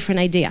have a different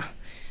idea.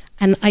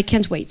 And I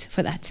can't wait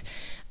for that.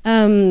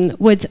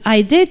 What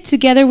I did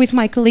together with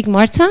my colleague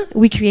Marta,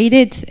 we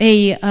created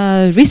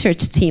a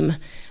research team.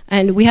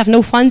 And we have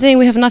no funding,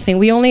 we have nothing.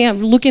 We only are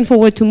looking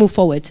forward to move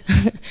forward.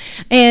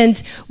 And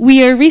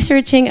we are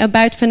researching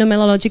about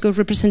phenomenological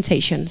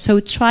representation. So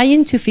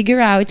trying to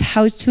figure out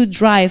how to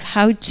drive,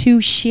 how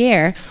to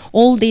share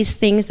all these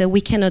things that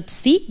we cannot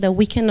see, that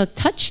we cannot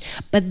touch,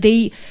 but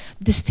they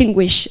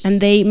distinguish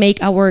and they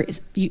make our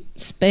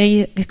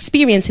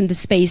experience in the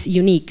space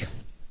unique.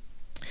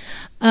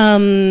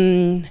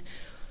 To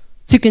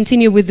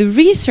continue with the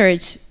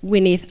research, we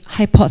need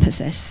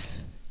hypotheses.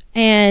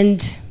 And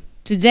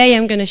today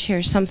I'm going to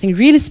share something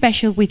really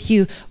special with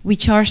you,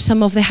 which are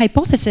some of the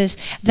hypotheses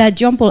that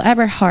John Paul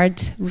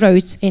Eberhard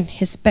wrote in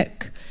his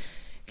book.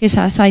 Because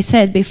as I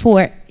said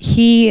before,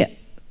 he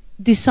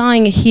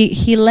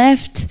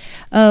left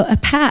a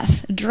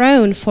path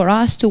drawn for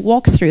us to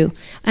walk through,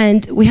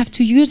 and we have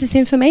to use this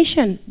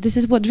information. This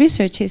is what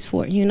research is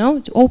for, you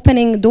know,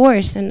 opening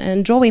doors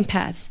and drawing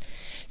paths.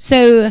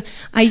 So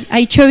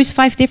I chose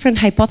 5 different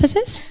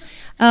hypotheses.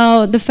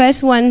 The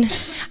first one,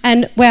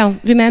 and well,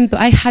 remember,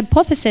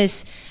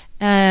 hypothesis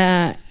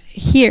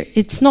here,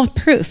 it's not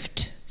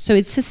proved. So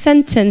it's a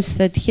sentence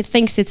that he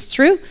thinks it's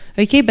true,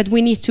 okay, but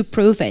we need to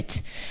prove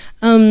it.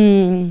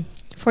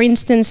 For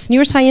instance,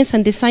 neuroscience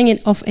and design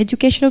of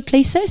educational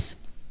places.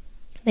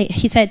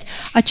 He said,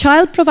 a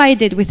child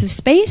provided with a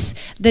space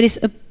that is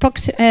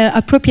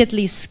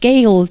appropriately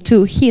scaled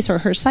to his or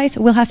her size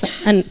will have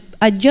an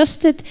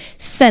adjusted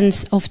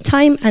sense of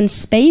time and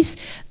space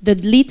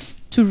that leads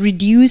to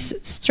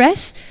reduced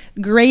stress,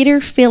 greater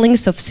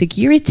feelings of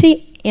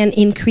security, and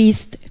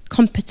increased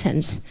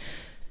competence.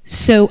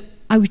 So,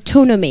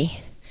 autonomy.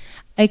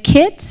 A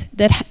kid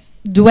that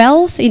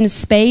dwells in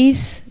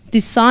space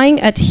designed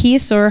at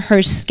his or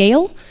her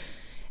scale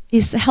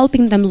is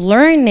helping them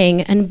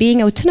learning and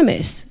being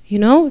autonomous, you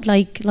know,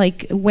 like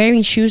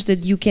wearing shoes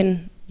that you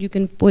can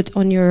put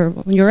on your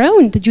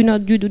own, that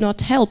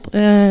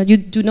you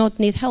do not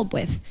need help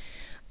with.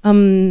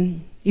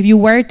 If you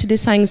were to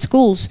design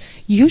schools,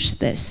 use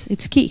this.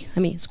 It's key. I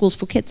mean, schools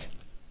for kids.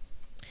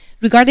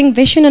 Regarding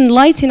vision and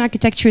light in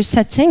architecture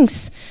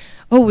settings,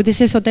 oh,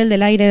 this is Hotel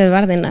del Aire de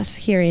Bárdenas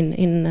here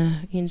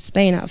in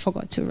Spain. I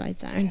forgot to write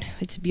down.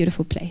 It's a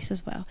beautiful place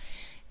as well.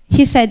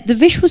 He said, the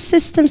visual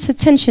system's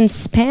attention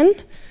span,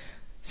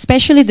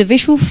 especially the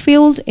visual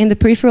field in the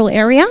peripheral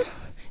area,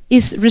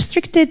 is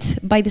restricted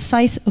by the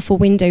size of a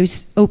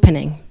window's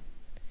opening.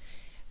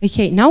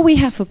 Okay, now we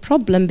have a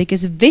problem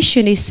because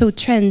vision is so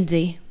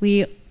trendy.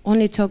 We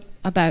only talk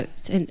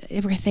about, and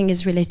everything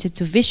is related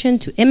to vision,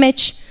 to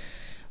image.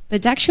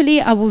 But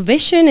actually, our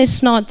vision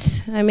is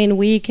not, I mean,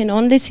 we can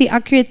only see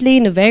accurately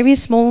in a very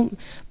small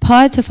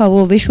part of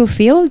our visual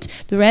field.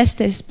 The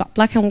rest is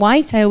black and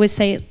white. I always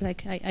say,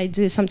 like, I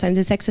do sometimes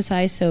this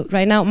exercise. So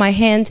right now, my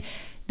hand,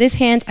 this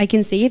hand, I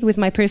can see it with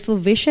my peripheral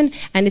vision,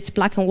 and it's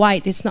black and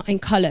white. It's not in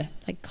color.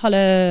 Like,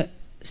 color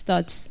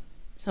starts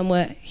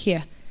somewhere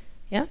here.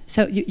 Yeah.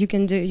 So you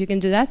can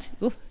do that.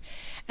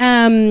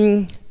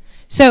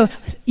 So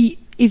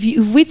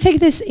if we take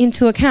this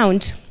into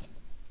account,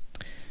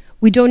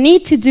 we don't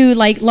need to do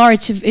like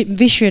large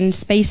vision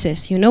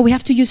spaces, you know, we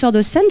have to use all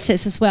those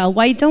senses as well.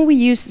 Why don't we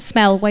use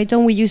smell? Why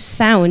don't we use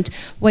sound?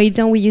 Why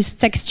don't we use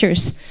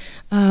textures?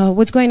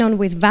 What's going on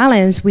with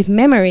balance, with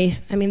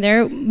memories? I mean,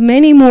 there are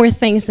many more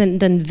things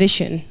than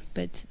vision,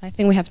 but I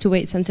think we have to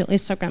wait until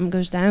Instagram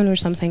goes down or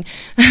something,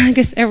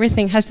 because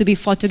everything has to be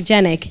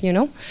photogenic, you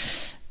know,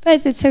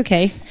 but it's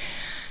okay.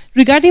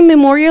 Regarding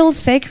memorial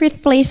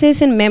sacred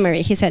places in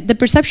memory, he said, the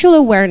perceptual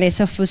awareness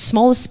of a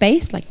small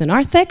space, like the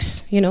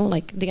narthex, you know,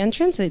 like the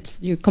entrance,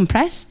 you're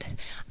compressed,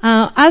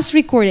 as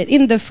recorded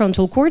in the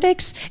frontal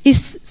cortex,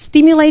 is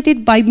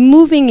stimulated by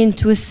moving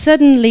into a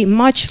suddenly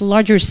much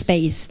larger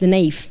space, the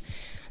nave.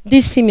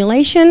 This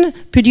simulation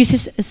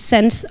produces a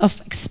sense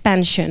of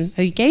expansion,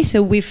 okay?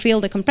 So we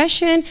feel the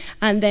compression,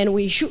 and then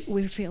we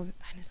feel,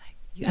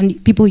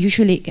 and people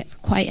usually get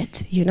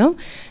quiet, you know?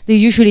 They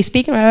usually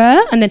speak,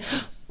 and then,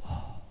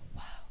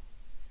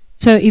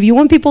 so if you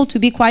want people to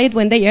be quiet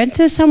when they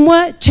enter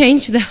somewhere,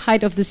 change the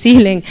height of the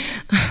ceiling.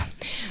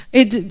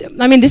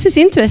 I mean, this is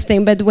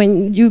interesting, but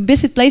when you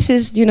visit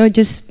places, you know,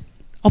 just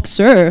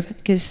observe,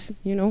 because,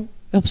 you know,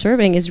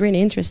 observing is really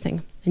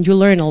interesting, and you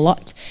learn a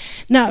lot.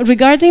 Now,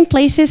 regarding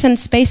places and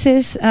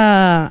spaces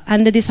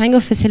and the design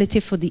of facility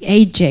for the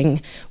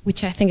aging,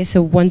 which I think is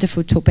a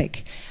wonderful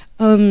topic.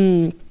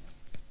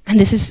 And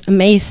this is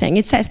amazing.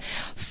 It says,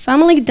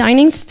 family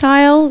dining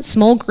style,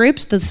 small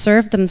groups that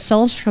serve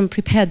themselves from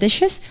prepared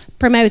dishes,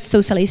 promote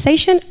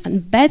socialization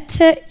and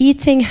better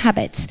eating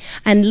habits,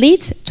 and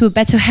lead to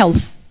better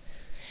health.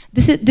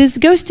 This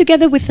goes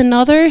together with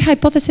another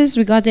hypothesis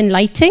regarding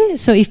lighting.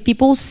 So if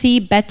people see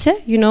better,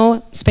 you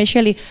know,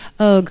 especially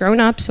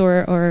grown-ups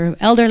or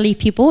elderly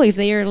people, if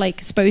they are like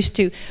exposed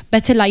to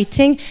better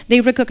lighting,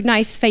 they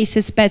recognize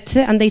faces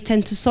better, and they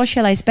tend to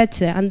socialize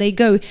better, and they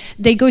go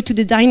to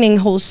the dining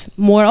halls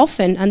more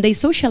often, and they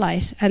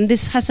socialize, and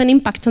this has an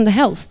impact on the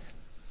health.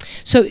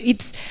 So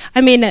it's,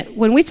 I mean,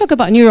 when we talk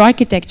about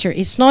neuroarchitecture,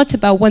 it's not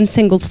about one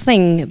single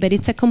thing, but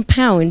it's a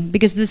compound,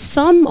 because the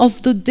sum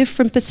of the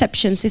different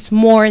perceptions is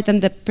more than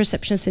the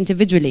perceptions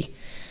individually.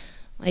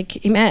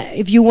 Like,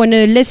 if you want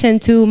to listen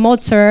to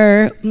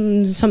Mozart,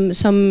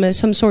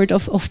 some sort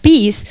of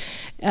piece,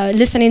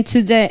 listening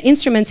to the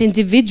instruments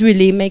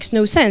individually makes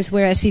no sense.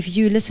 Whereas if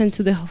you listen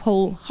to the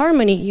whole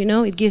harmony, you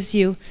know, it gives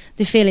you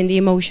the feeling, the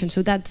emotion.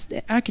 So that's,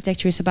 the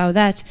architecture is about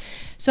that.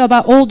 So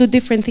about all the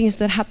different things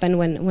that happen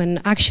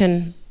when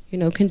action, you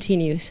know,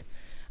 continues.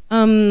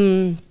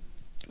 And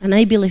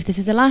I believe this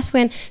is the last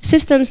one.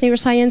 Systems,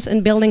 neuroscience,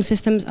 and building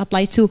systems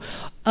apply to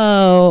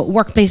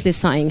workplace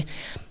design.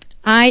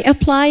 I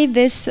apply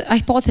this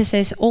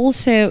hypothesis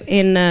also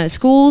in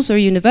schools or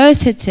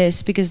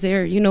universities, because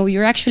they're, you know,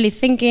 you're actually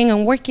thinking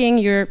and working,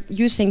 you're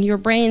using your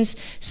brains,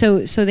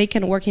 so they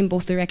can work in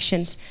both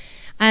directions.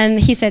 And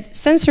he said,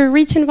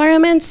 sensory-rich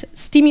environments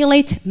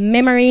stimulate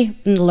memory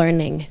and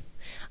learning.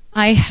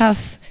 I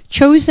have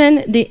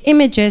chosen the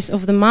images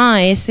of the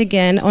mice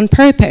again on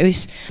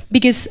purpose,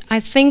 because I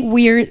think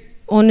we're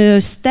on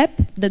a step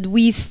that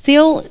we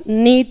still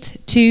need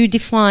to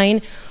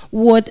define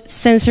what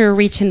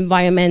sensory-rich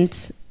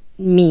environments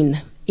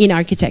mean in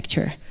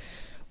architecture.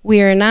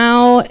 We are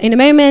now in a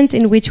moment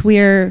in which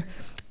we're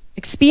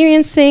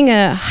experiencing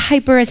a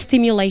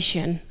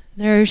hyper-stimulation.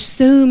 There are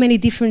so many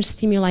different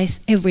stimuli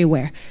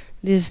everywhere.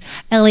 There's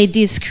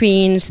LED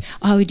screens,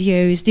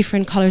 audios,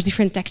 different colors,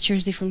 different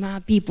textures,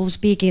 different people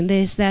speaking,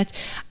 this, that,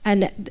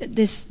 and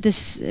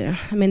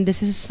I mean,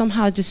 this is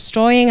somehow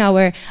destroying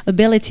our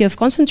ability of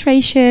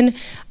concentration.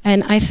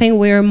 And I think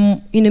we're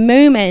in a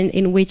moment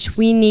in which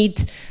we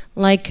need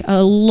like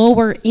a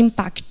lower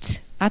impact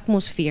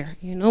atmosphere.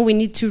 You know, we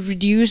need to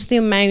reduce the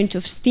amount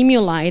of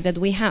stimuli that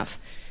we have,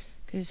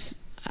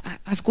 because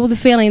I've got the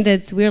feeling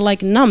that we're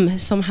like numb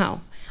somehow.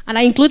 And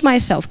I include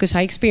myself, because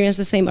I experience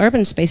the same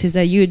urban spaces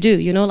that you do,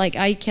 you know, like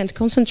I can't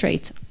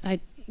concentrate.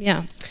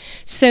 Yeah.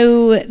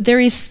 So there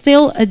is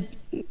still a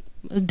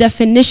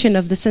definition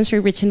of the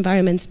sensory-rich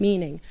environment's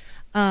meaning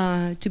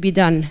to be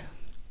done.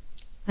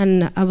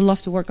 And I would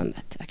love to work on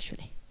that,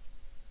 actually.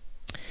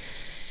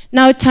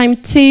 Now time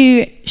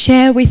to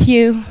share with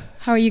you,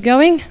 how are you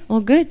going?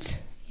 All good?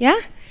 Yeah?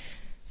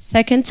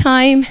 Second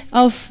time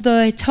of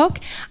the talk,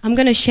 I'm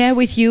going to share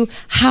with you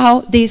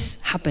how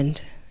this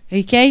happened.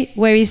 Okay,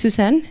 where is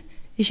Suzanne?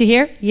 Is she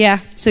here? Yeah,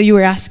 so you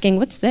were asking,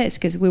 what's this?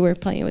 Because we were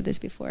playing with this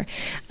before.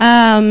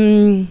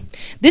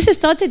 This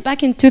started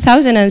back in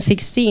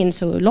 2016,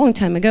 so a long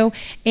time ago.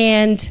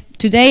 And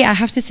today I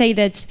have to say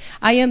that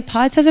I am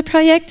part of the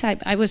project.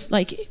 I was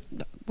like,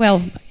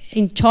 well,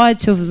 in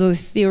charge of the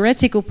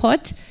theoretical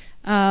part.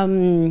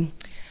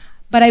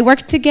 But I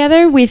worked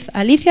together with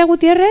Alicia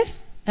Gutierrez.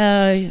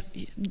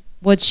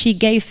 What she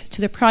gave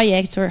to the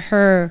project, or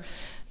her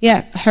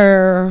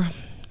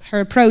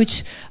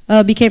approach,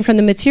 became from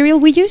the material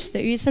we use, the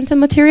iridescent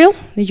material.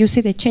 You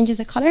see that changes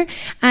the color.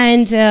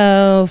 And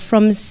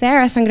from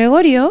Sarah San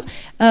Gregorio,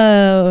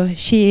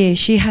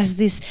 she has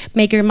this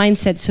maker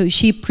mindset, so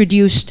she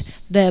produced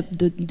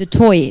the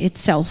toy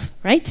itself,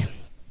 right?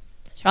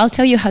 So I'll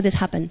tell you how this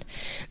happened.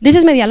 This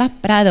is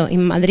Medialab Prado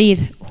in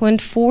Madrid, who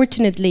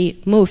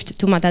unfortunately moved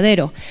to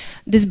Matadero.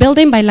 This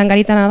building by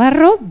Langarita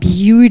Navarro,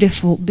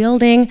 beautiful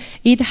building.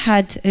 It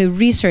had a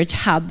research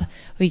hub.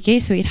 Okay,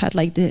 so it had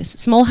like this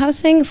small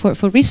housing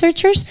for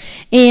researchers,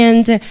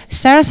 and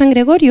Sarah San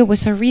Gregorio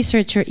was a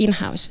researcher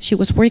in-house. She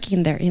was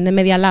working there in the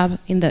Media Lab,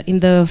 in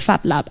the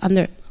Fab Lab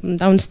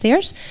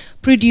downstairs,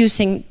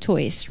 producing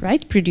toys,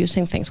 right?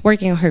 Producing things,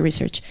 working on her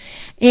research.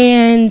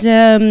 And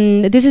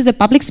this is the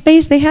public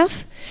space they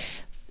have.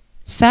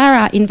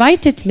 Sarah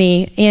invited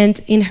me,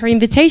 and in her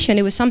invitation,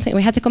 it was something,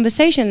 we had a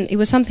conversation, it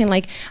was something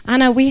like,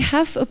 Anna, we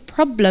have a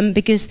problem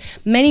because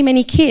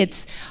many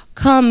kids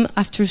come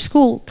after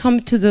school, come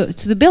to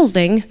the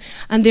building,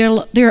 and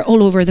they're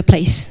all over the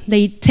place.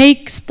 They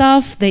take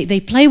stuff, they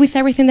play with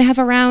everything they have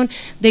around,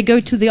 they go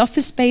to the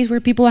office space where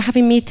people are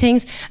having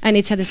meetings, and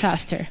it's a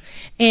disaster.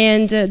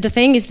 And the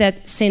thing is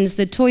that since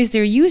the toys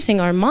they're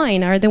using are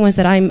mine, are the ones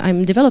that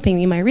I'm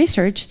developing in my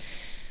research,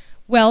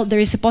 well, there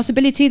is a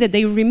possibility that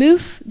they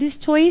remove these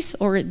toys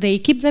or they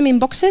keep them in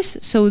boxes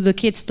so the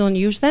kids don't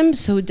use them,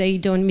 so they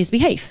don't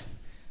misbehave.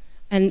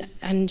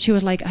 And she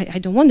was like, I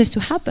don't want this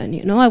to happen,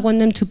 you know, I want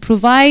them to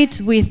provide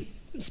with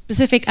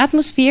specific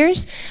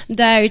atmospheres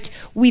that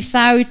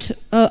without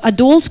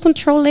adults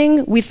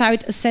controlling,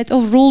 without a set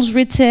of rules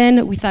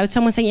written, without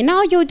someone saying,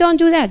 no, you don't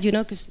do that, you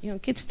know, because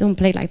kids don't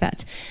play like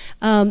that.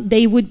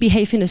 They would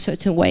behave in a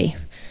certain way.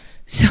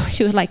 So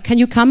she was like, can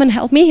you come and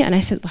help me? And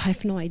I said, well, I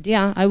have no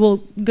idea. I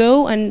will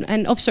go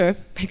and observe,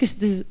 because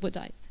this is what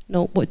I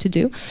know what to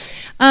do.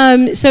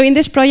 So in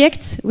this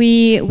project,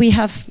 we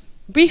have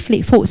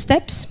briefly 4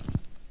 steps.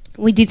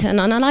 We did an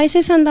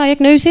analysis and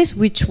diagnosis,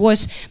 which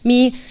was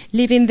me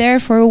living there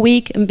for a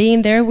week and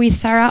being there with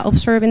Sarah,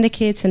 observing the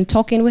kids and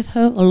talking with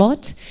her a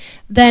lot.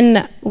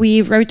 Then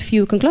we wrote a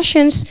few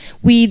conclusions.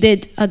 We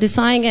did a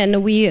design, and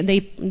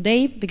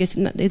because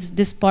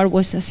this part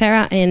was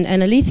Sarah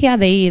and Alicia,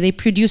 they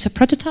produced a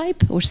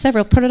prototype or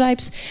several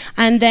prototypes,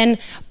 and then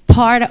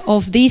part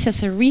of this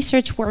as a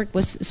research work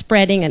was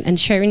spreading and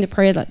sharing the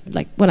project,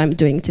 like what I'm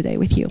doing today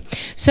with you.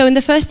 So in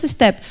the first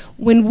step,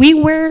 when we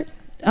were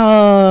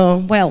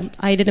well,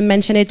 I didn't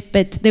mention it,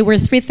 but there were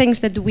 3 things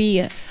that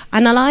we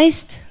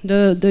analyzed: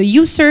 the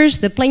users,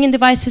 the playing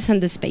devices,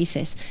 and the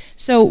spaces.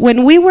 So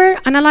when we were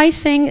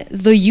analyzing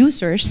the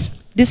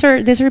users, these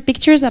are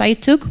pictures that I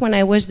took when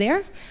I was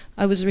there.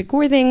 I was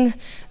recording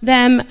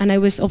them, and I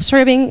was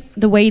observing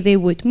the way they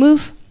would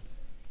move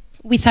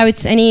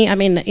without any, I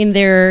mean, in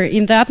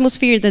the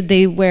atmosphere that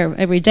they were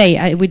every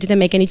day. We didn't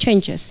make any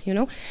changes, you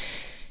know.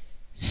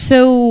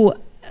 So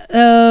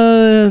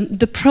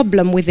the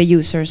problem with the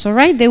users, all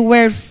right? They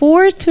were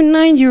 4 to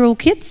 9-year-old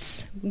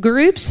kids,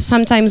 groups,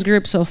 sometimes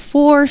groups of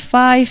 4,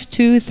 5,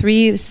 2,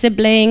 3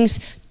 siblings,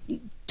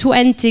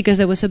 20 because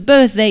there was a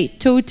birthday,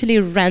 totally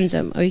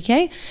random,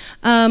 okay?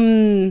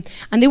 And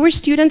they were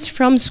students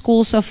from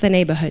schools of the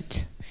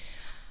neighborhood.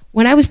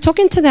 When I was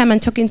talking to them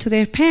and talking to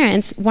their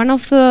parents, one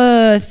of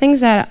the things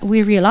that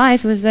we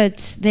realized was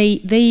that they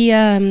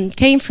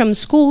came from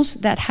schools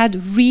that had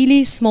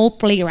really small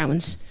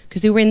playgrounds,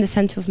 because they were in the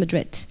center of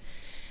Madrid.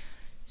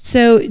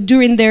 So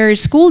during their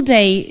school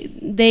day,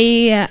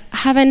 they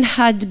haven't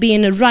had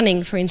been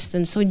running, for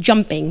instance, or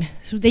jumping.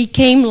 So they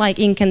came like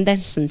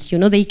incandescent, you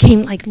know, they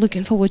came like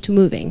looking forward to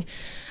moving.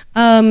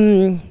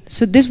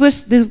 So this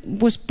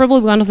was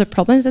probably one of the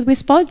problems that we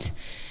spot,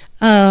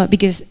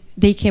 because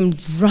they came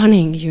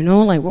running, you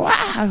know, like,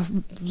 wow,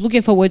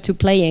 looking forward to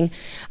playing.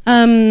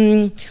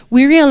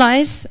 We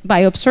realized by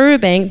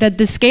observing that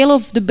the scale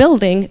of the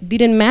building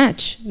didn't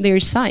match their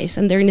size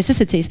and their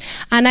necessities.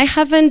 And I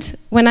haven't,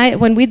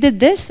 when we did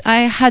this,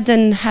 I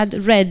hadn't had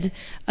read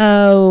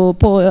John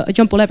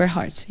Paul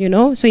Eberhardt, you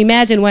know. So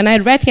imagine when I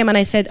read him and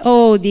I said,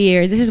 oh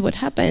dear, this is what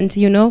happened,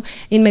 you know,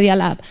 in Media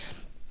Lab.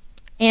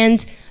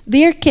 And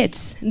their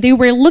kids, they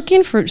were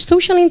looking for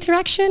social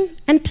interaction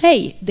and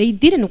play. They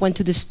didn't want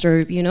to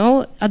disturb, you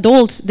know.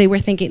 Adults, they were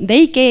thinking,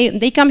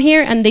 they come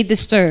here and they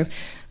disturb.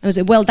 I was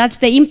like, well, that's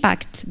the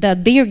impact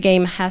that their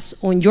game has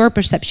on your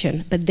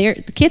perception, but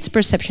the kids'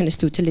 perception is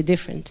totally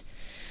different.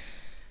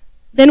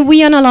 Then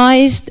we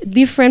analyzed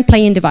different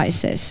playing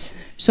devices.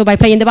 So by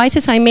playing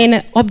devices, I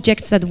mean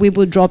objects that we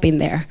would drop in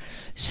there.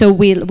 So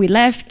we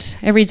left,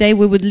 every day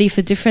we would leave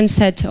a different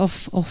set of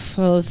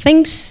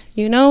things,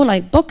 you know,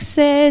 like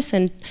boxes,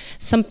 and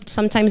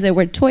sometimes they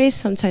were toys,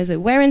 sometimes they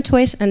weren't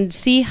toys, and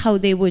see how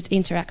they would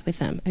interact with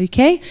them,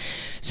 okay?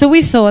 So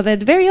we saw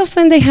that very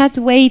often they had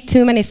way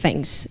too many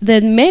things,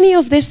 that many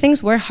of these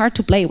things were hard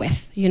to play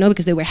with, you know,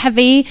 because they were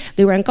heavy,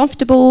 they were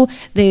uncomfortable,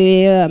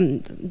 they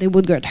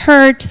would get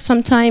hurt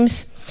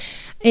sometimes.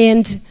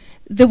 And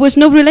there was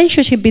no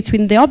relationship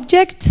between the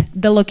object,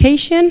 the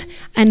location,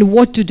 and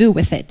what to do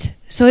with it.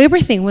 So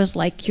everything was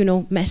like, you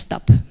know, messed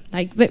up,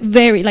 like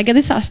very, like a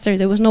disaster.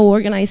 There was no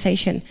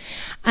organization.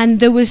 And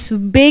there was a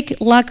big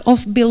lack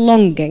of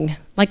belonging,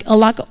 like a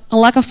lack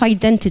of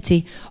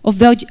identity of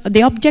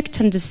the object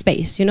and the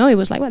space, you know. It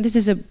was like, well, this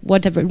is a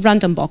whatever,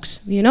 random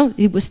box, you know.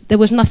 There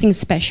was nothing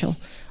special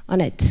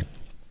on it.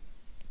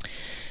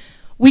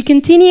 We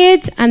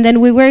continued, and then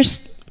we were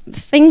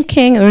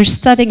thinking or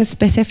studying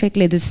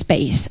specifically the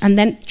space, and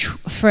then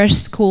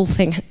first cool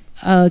thing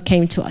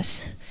came to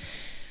us.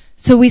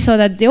 So we saw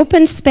that the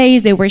open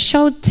space, they were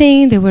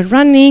shouting, they were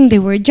running, they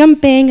were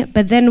jumping,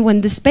 but then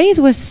when the space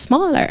was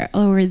smaller,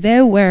 or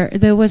there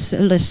was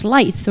less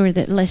light or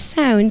less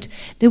sound,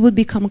 they would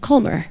become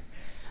calmer.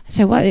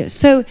 So what?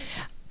 So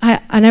I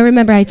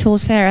remember I told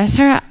Sarah,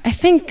 I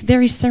think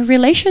there is a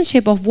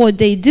relationship of what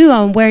they do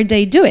and where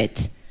they do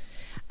it.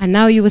 And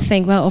now you would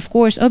think, well, of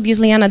course,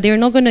 obviously, Anna, they're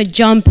not going to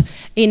jump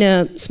in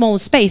a small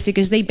space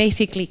because they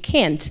basically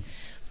can't.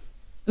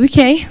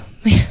 Okay,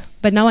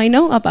 but now I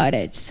know about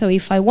it. So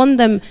if I want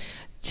them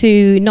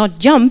to not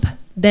jump,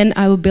 then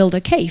I will build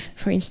a cave,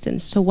 for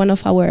instance. So one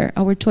of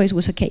our toys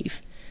was a cave.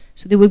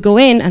 So they would go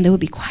in and they would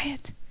be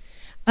quiet.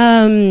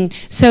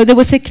 So there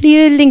was a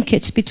clear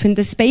linkage between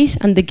the space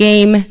and the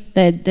game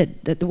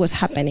that was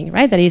happening,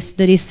 right? That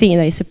is seen,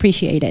 that is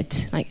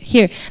appreciated. Like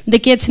here, the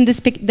kids in this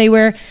they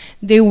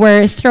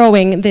were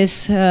throwing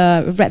these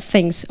red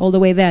things all the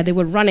way there. They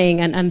were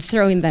running and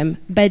throwing them.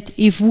 But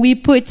if we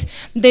put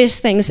these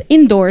things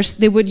indoors,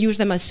 they would use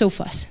them as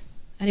sofas,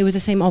 and it was the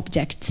same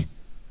object.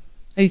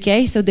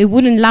 Okay, so they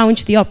wouldn't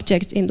launch the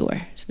object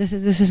indoor. So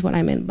this is what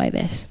I meant by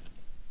this.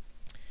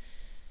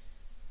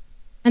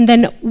 And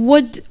then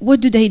what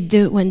do they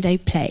do when they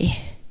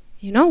play?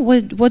 You know,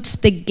 what's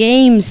the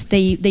games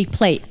they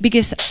play?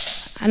 Because,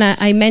 and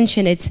I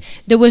mentioned it,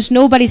 there was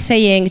nobody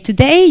saying,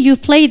 today you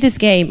play this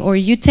game, or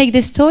you take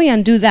this toy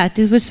and do that.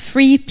 It was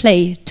free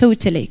play,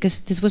 totally, because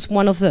this was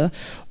one of the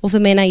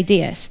main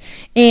ideas.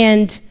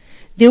 And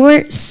they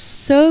were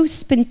so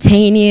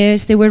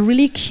spontaneous, they were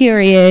really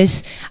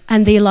curious,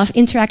 and they love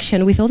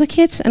interaction with all the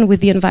kids and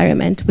with the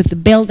environment, with the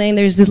building.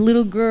 There's this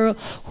little girl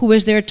who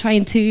was there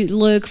trying to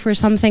look for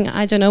something.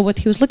 I don't know what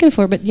he was looking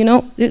for, but you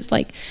know, it's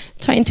like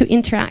trying to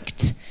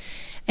interact.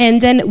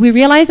 And then we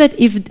realized that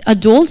if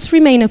adults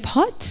remain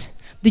apart,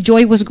 the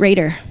joy was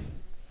greater.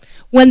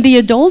 When the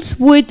adults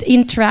would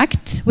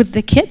interact with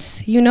the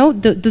kids, you know,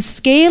 the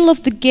scale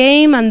of the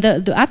game and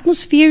the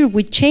atmosphere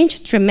would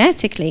change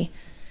dramatically.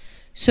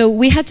 So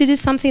we had to do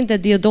something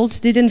that the adults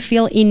didn't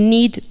feel in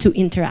need to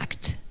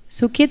interact.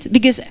 So kids,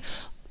 because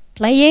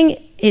playing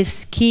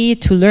is key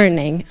to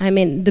learning. I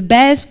mean, the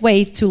best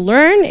way to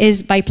learn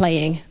is by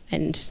playing.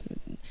 And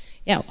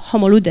yeah,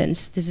 homo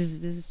ludens, this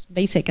is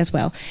basic as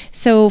well.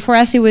 So for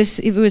us, it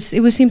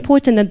was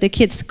important that the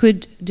kids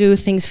could do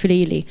things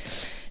freely.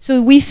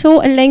 So we saw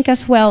a link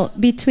as well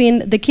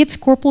between the kids'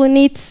 corporal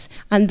needs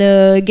and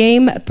the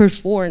game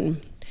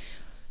perform.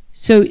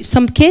 So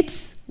some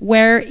kids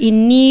were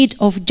in need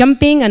of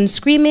jumping and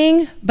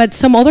screaming, but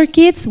some other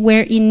kids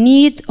were in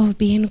need of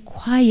being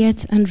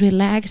quiet and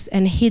relaxed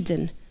and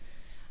hidden.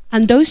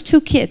 And those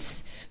two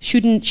kids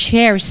shouldn't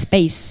share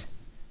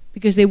space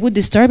because they would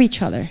disturb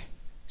each other.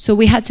 So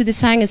we had to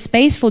design a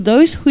space for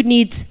those who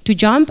need to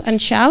jump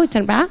and shout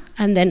and rah,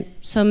 and then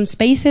some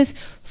spaces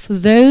for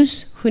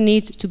those who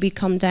need to be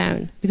calmed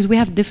down, because we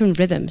have different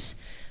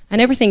rhythms. And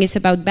everything is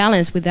about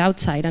balance with the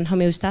outside and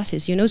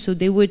homeostasis, you know, so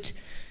they would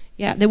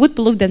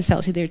pollute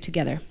themselves if they're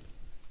together.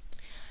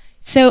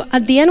 So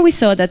at the end we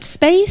saw that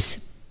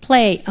space,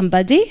 play, and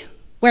body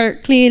were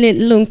clearly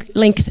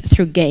linked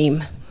through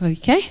game,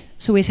 okay?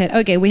 So we said,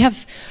 okay,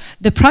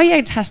 the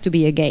project has to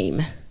be a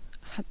game.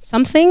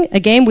 A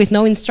game with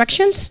no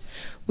instructions,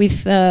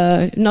 with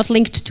not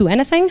linked to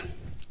anything.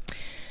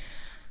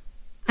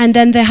 And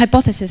then the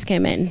hypothesis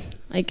came in.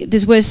 Like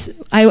this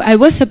was, I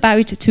was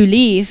about to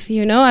leave,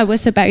 you know, I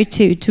was about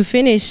to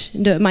finish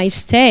my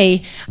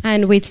stay,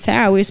 and with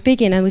Sarah we were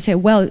speaking and we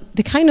said, well,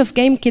 the kind of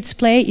game kids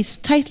play is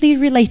tightly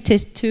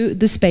related to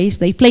the space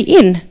they play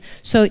in.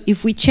 So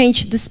if we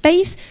change the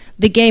space,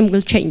 the game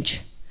will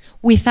change,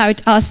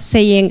 without us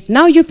saying,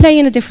 now you play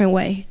in a different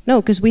way. No,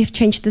 because we've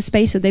changed the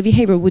space, so the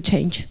behavior would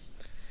change.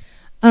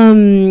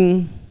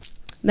 Then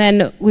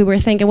we were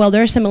thinking, well,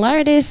 there are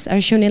similarities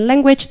are shown in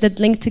language that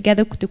link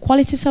together the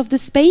qualities of the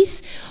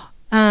space,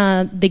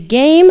 the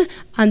game,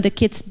 and the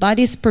kids'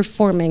 bodies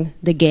performing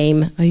the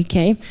game.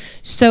 Okay,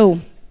 so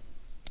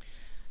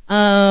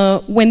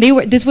when they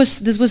were, this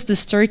was the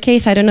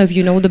staircase. I don't know if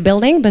you know the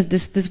building, but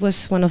this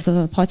was one of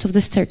the parts of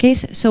the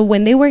staircase. So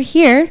when they were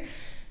here,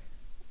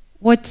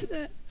 what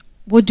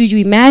do you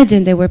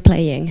imagine they were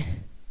playing?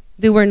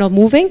 They were not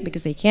moving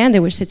because they can't.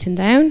 They were sitting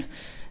down.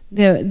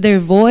 Their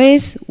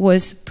voice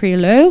was pretty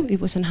low. It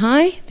wasn't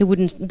high.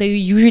 They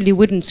usually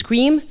wouldn't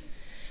scream.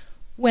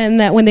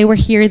 When they were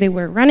here, they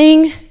were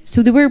running.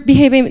 So they were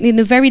behaving in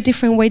a very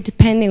different way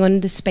depending on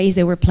the space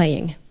they were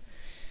playing.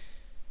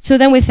 So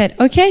then we said,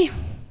 okay,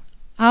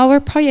 our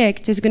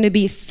project is going to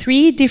be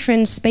 3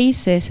 different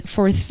spaces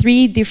for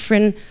 3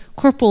 different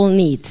corporal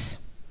needs.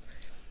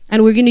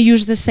 And we're going to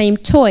use the same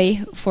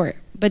toy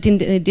but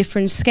in a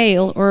different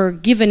scale or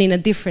given in a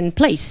different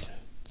place.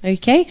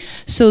 Okay,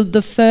 so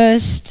the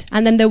first,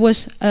 and then there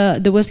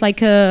was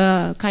like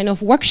a kind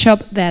of workshop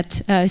that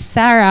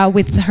Sarah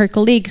with her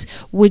colleagues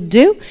would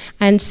do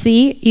and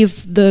see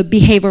if the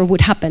behavior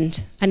would happen,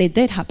 and it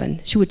did happen.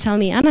 She would tell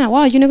me, Anna,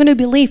 wow, you're not going to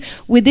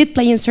believe, we did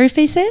play in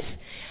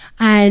surfaces,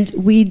 and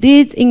we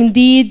did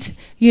indeed,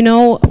 you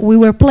know, we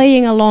were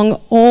playing along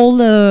all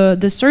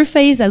the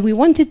surface that we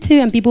wanted to,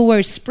 and people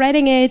were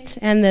spreading it,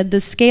 and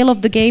the scale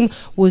of the game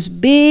was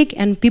big,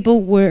 and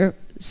people were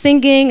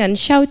singing and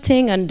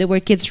shouting, and there were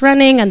kids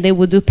running, and they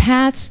would do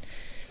paths.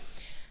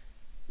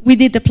 We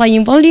did the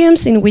playing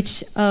volumes in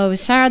which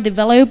Sarah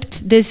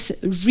developed these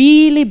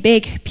really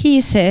big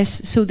pieces,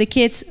 so the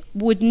kids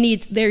would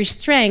need their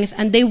strength,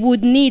 and they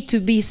would need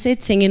to be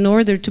sitting in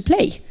order to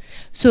play.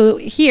 So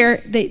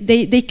here,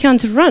 they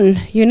can't run,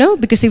 you know,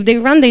 because if they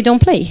run, they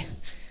don't play.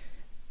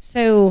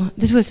 So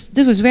this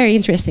was very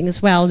interesting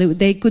as well.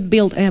 They could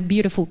build a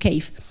beautiful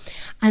cave.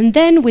 And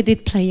then we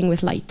did playing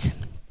with light.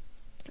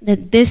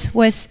 That this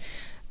was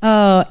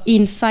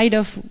inside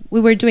of,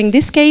 we were doing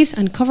these caves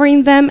and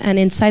covering them, and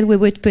inside we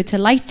would put a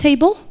light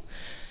table.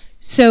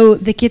 So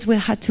the kids would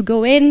have to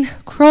go in,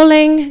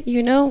 crawling,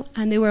 you know,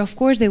 and they were, of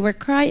course, they were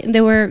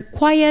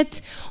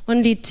quiet.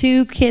 Only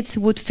 2 kids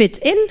would fit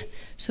in,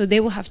 so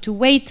they will have to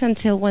wait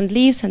until one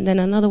leaves and then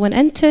another one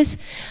enters.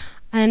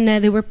 And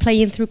they were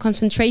playing through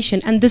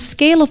concentration, and the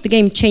scale of the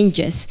game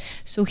changes.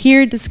 So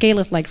here the scale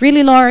is like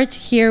really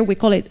large. Here we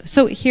call it,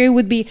 so here it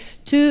would be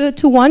 2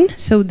 to 1,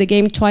 so the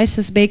game twice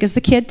as big as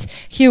the kid.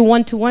 Here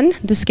 1 to 1,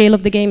 the scale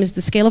of the game is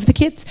the scale of the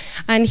kid,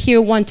 and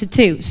here 1 to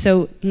 2,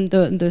 so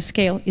the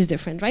scale is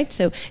different, right?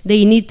 So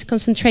they need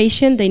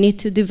concentration, they need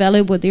to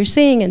develop what they're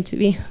saying and to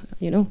be,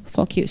 you know,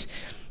 focused.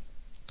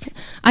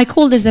 I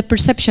call this the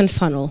perception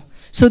funnel.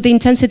 So the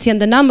intensity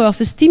and the number of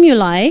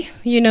stimuli,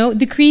 you know,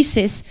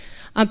 decreases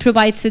and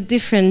provides a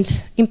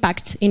different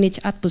impact in each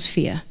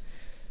atmosphere.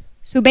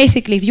 So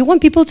basically, if you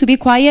want people to be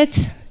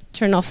quiet,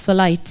 turn off the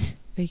light,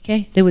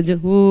 okay? They would do,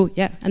 ooh,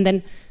 yeah, and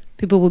then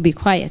people will be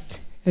quiet,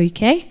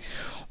 okay?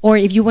 Or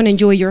if you want to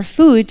enjoy your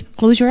food,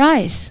 close your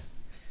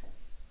eyes.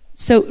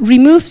 So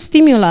remove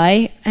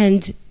stimuli,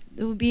 and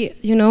there will be,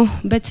 you know,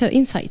 better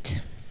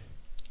insight.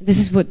 This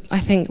is what I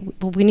think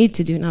what we need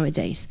to do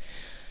nowadays.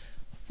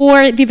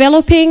 For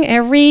developing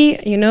every,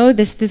 you know,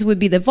 this would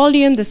be the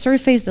volume, the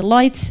surface, the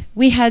light.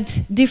 We had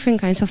different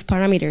kinds of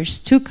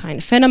parameters, 2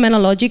 kinds,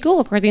 phenomenological,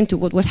 according to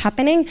what was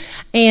happening,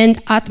 and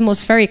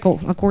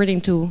atmospherical, according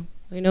to,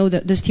 you know,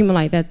 the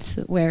stimuli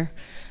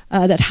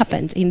that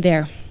happened in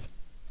there,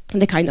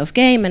 the kind of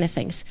game and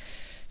things.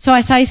 So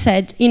as I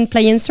said, in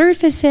playing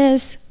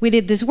surfaces, we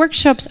did these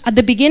workshops. At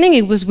the beginning,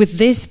 it was with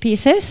these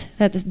pieces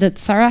that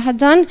Sarah had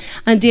done,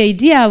 and the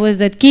idea was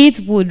that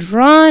kids would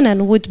run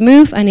and would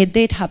move, and it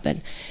did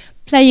happen.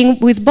 Playing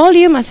with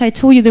volume, as I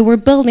told you, they were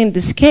building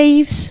these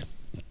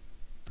caves,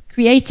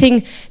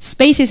 creating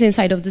spaces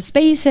inside of the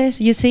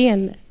spaces, you see,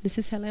 and this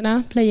is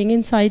Helena playing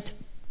inside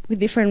with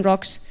different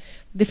rocks,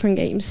 different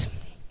games.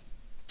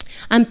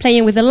 And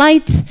playing with the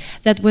light,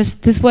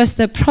 this was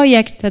the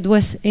project that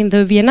was in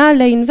the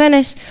Biennale in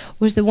Venice,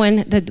 was the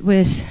one that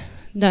was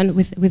done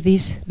with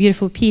these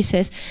beautiful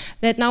pieces,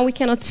 that now we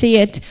cannot see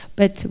it,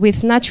 but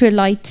with natural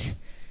light,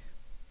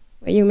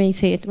 well, you may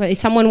see it. Well, if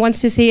someone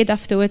wants to see it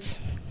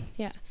afterwards,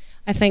 yeah,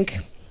 I think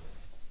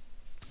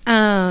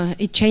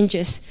it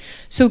changes.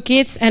 So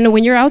kids, and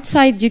when you're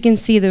outside, you can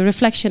see the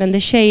reflection, and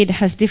the shade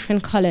has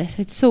different colors.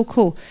 It's so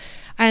cool.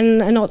 And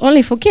not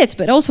only for kids,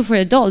 but also for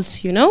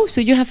adults, you know?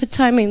 So you have a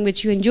time in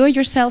which you enjoy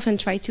yourself and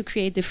try to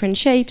create different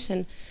shapes.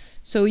 And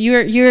so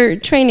you're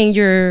training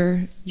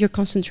your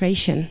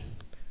concentration.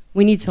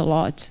 We need a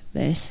lot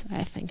this,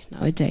 I think,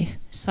 nowadays.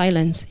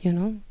 Silence, you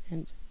know?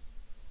 And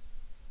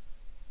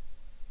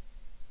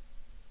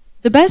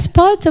the best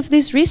part of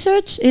this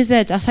research is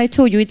that, as I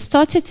told you, it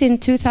started in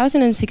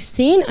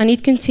 2016 and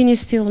it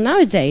continues still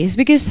nowadays,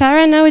 because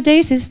Sarah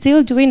nowadays is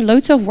still doing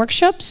loads of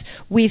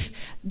workshops with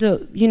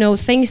the, you know,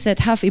 things that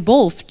have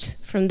evolved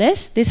from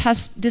this. This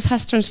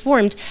has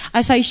transformed.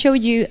 As I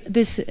showed you,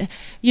 this,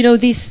 you know,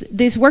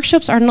 these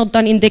workshops are not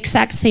done in the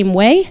exact same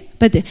way,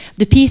 but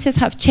the pieces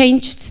have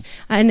changed,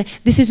 and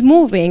this is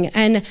moving.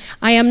 And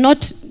I am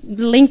not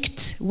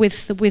linked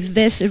with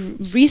this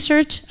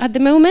research at the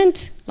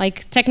moment,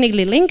 like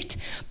technically linked,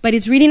 but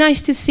it's really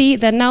nice to see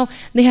that now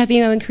they have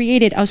even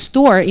created a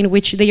store in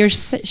which they're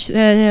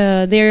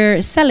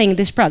selling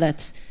these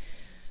products.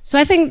 So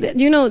I think that,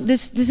 you know,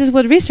 this is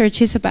what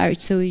research is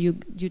about. So you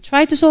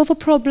try to solve a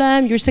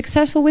problem, you're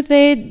successful with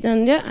it,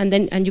 and yeah,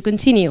 and you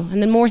continue,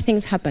 and then more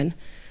things happen.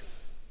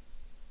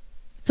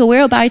 So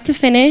we're about to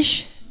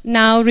finish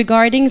now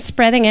regarding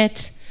spreading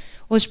it,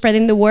 or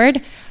spreading the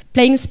word.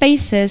 Playing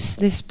Spaces,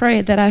 this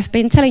project that I've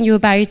been telling you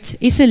about,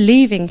 is a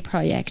living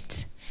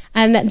project.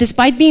 And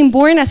despite being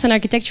born as an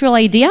architectural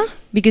idea,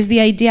 because the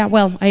idea,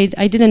 well, I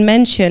didn't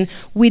mention,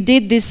 we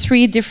did these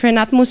 3 different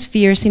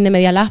atmospheres in the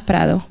Media Lab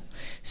Prado.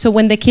 So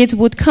when the kids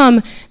would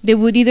come, they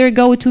would either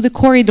go to the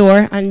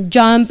corridor and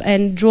jump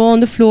and draw on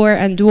the floor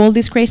and do all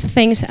these crazy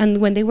things, and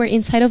when they were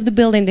inside of the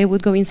building, they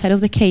would go inside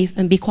of the cave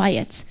and be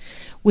quiet,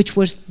 which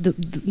was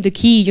the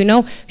key, you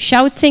know,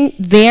 shouting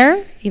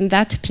there in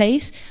that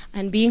place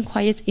and being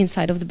quiet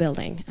inside of the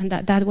building, and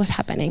that was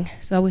happening.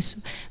 So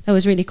that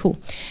was really cool.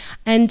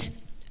 And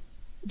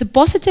the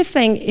positive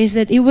thing is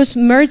that it was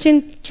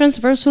merging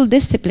transversal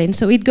disciplines,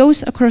 so it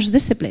goes across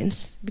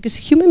disciplines, because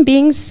human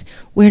beings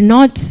were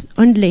not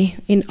only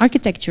in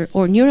architecture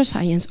or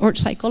neuroscience or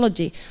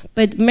psychology,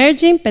 but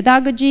merging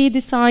pedagogy,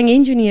 design,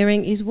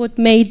 engineering is what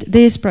made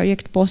this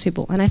project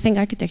possible, and I think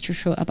architecture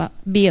should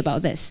be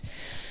about this.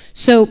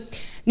 So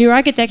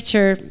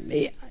neuroarchitecture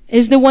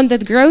is the one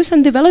that grows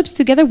and develops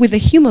together with the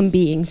human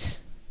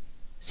beings.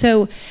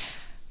 So,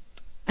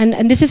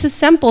 and this is a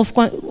sample of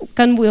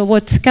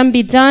what can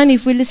be done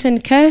if we listen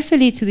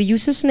carefully to the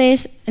user's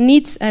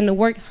needs and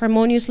work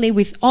harmoniously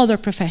with other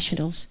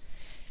professionals.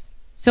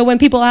 So when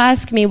people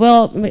ask me,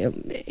 well,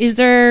 is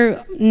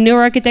there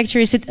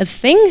neuroarchitecture, is it a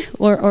thing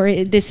or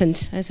it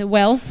isn't? I say,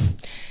 well,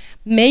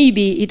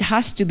 maybe it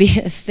has to be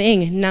a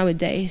thing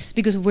nowadays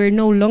because we're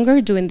no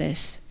longer doing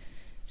this.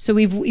 So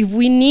if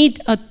we need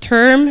a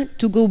term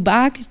to go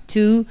back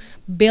to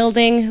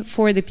building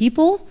for the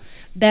people,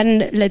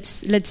 then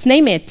let's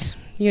name it.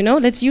 You know,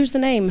 let's use the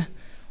name.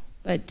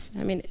 But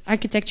I mean,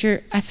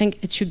 architecture, I think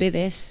it should be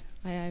this.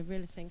 I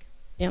really think,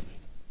 yeah.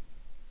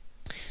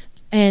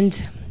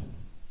 And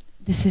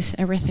this is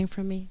everything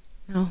from me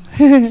now.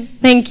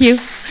 Thank you.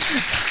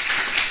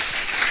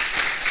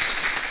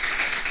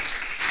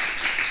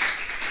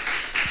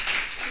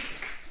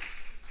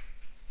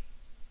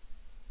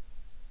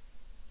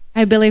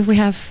 I believe we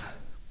have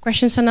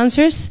questions and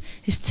answers.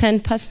 It's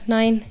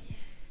 9:10.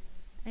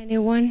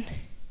 Anyone?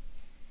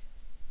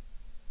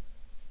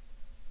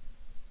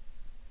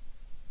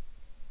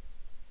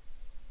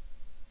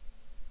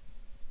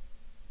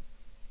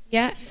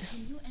 Yeah.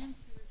 Can you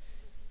answer?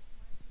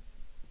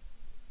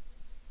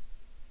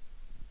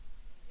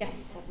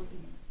 Yes.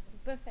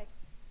 Perfect.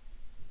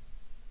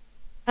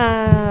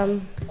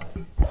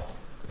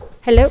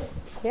 Hello.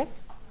 Yeah.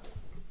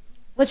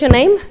 What's your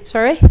name?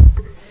 Sorry.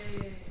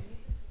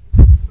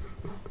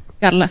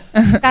 Carla.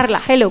 Carla.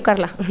 Hello,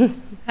 Carla.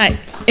 Hi.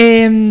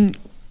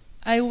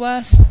 I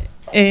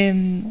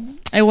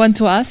want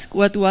to ask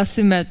what was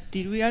the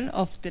material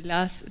of the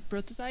last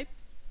prototype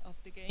of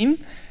the game,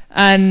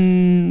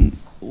 and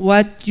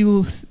what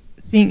you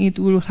think it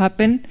will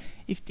happen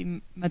if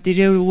the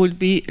material will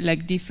be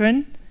like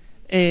different,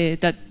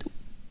 that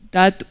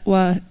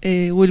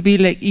will be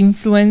like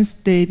influence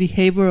the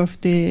behavior of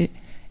the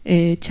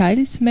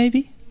childs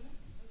maybe.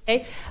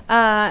 Okay.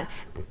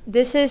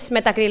 This is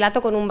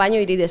metacrilato con un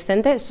baño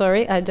iridescente.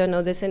 Sorry, I don't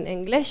know this in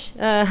English.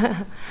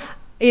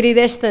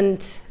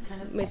 Iridescent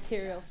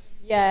material.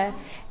 Yeah,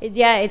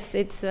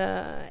 it's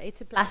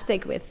a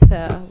plastic with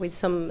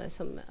some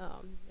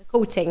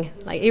coating,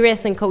 like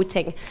iridescent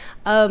coating.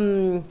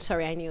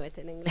 Sorry, I knew it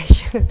in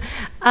English.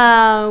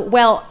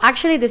 Well,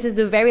 actually, this is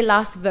the very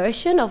last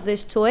version of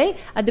this toy.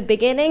 At the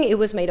beginning, it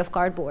was made of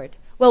cardboard.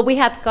 Well, we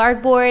had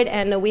cardboard,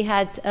 and we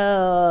had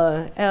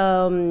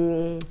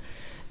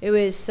it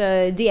was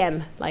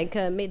DM, like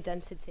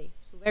mid-density,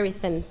 so very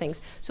thin things.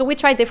 So we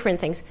tried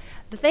different things.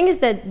 The thing is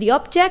that the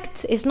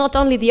object is not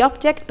only the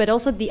object, but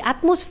also the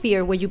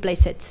atmosphere where you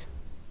place it.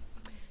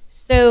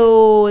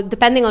 So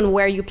depending on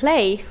where you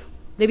play,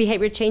 the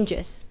behavior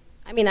changes.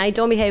 I mean, I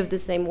don't behave the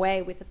same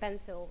way with a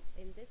pencil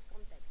in this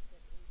context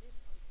than in this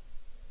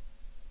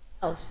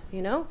context else,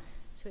 you know?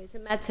 So it's a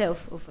matter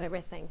of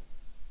everything.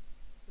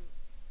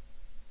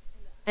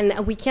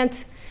 And we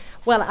can't,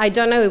 well, I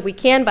don't know if we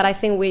can, but I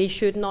think we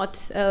should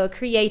not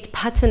create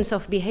patterns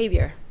of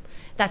behavior.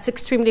 That's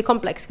extremely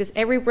complex because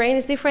every brain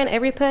is different,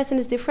 every person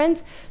is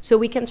different, so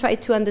we can try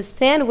to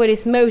understand what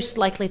is most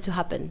likely to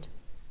happen.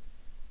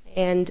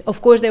 And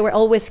of course, there were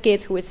always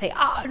kids who would say,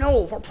 "Ah,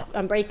 no,"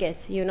 and break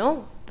it, you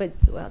know? But,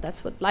 well,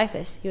 that's what life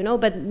is, you know?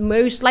 But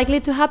most likely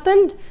to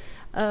happen,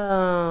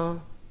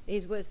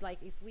 it was like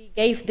if we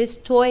gave this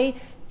toy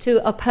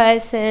to a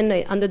person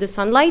under the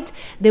sunlight,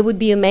 they would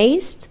be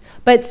amazed.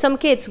 But some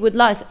kids would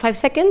last 5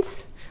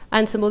 seconds,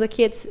 and some other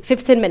kids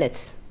 15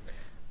 minutes,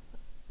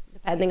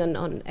 depending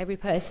on every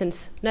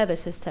person's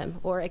nervous system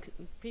or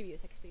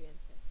previous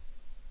experiences.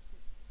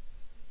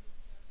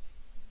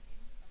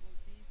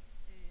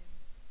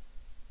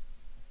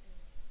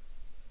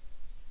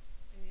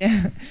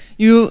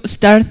 You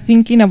start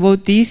thinking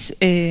about this,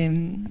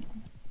 maybe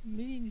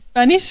in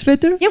Spanish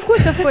better? Yeah, of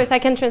course, I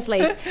can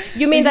translate.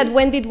 You mean that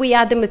when did we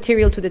add the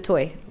material to the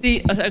toy?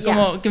 Sí, o sea,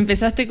 como que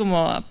empezaste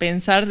como a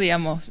pensar,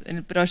 digamos, en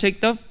el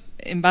proyecto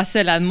en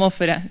base a la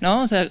atmósfera,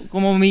 ¿no? O sea,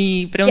 como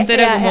mi pregunta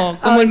era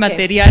como el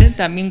material,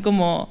 también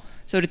como,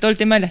 sobre todo el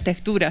tema de las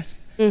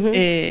texturas,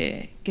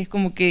 que es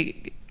como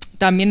que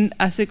también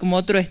hace como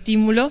otro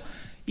estímulo,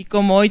 y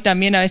como hoy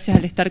también a veces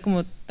al estar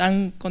como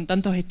con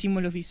tantos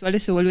estímulos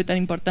visuales se vuelve tan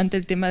importante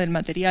el tema del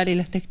material y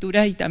las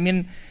texturas, y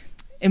también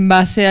en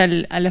base a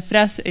la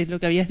frase, lo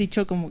que habías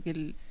dicho, como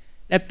que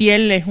la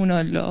piel es uno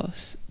de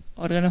los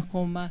órganos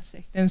como más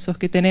extensos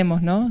que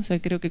tenemos, ¿no? O sea,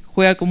 creo que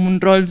juega como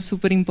un rol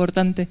súper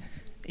importante.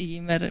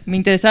 Y me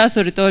interesaba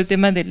sobre todo el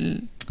tema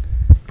del,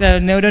 claro,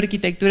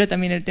 neuroarquitectura,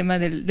 también el tema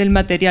del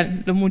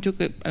material, lo mucho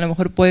que a lo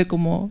mejor puede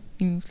como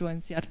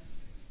influenciar.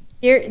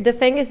 Here, the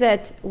thing is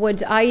that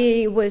what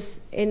I was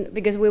in,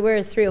 because we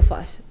were 3 of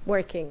us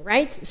working,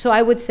 right? So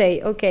I would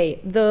say, okay,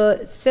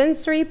 the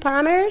sensory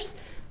parameters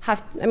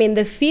have, I mean,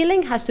 the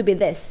feeling has to be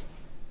this.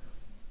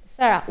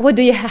 Sarah, what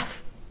do you have?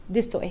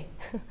 This toy.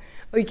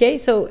 Okay,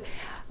 so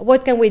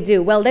what can we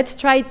do? Well, let's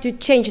try to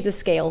change the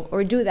scale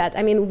or do that.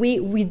 I mean,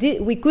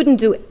 we couldn't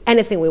do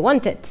anything we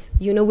wanted.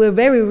 You know, we're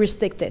very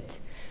restricted.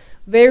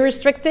 Very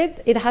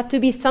restricted. It had to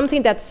be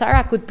something that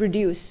Sarah could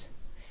produce.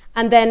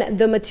 And then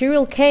the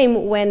material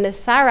came when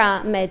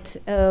Sarah met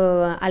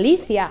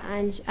Alicia,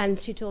 and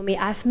she told me,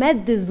 I've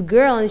met this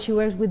girl and she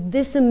works with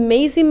this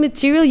amazing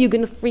material. You're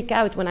gonna freak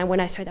out. When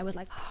I saw it, I was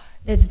like, oh,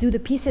 let's do the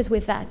pieces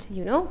with that,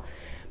 you know?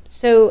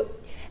 So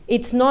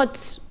it's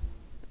not,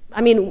 I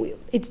mean,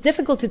 it's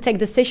difficult to take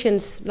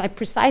decisions, like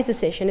precise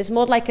decision. It's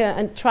more like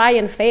a try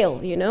and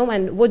fail, you know?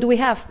 And what do we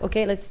have?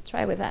 Okay, let's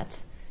try with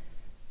that.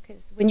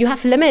 Because when you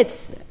have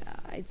limits,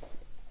 it's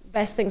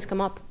best things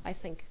come up, I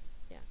think.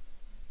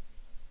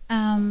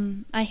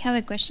 I have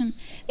a question.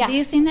 Yeah. Do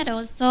you think that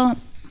also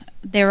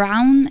the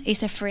round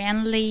is a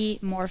friendly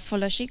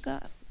morphological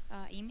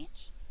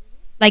image?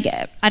 Like,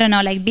 I don't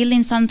know, like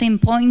building something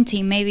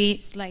pointy, maybe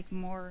it's like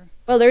more...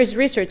 Well, there is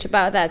research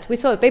about that. We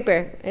saw a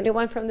paper.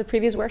 Anyone from the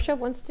previous workshop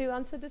wants to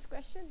answer this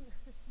question?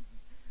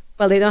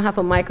 Well, they don't have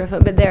a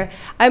microphone, but there,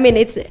 I mean,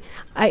 it's,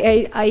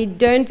 I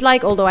don't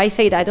like, although I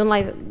say that, I don't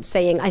like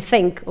saying I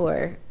think,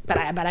 or, but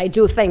I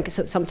do think,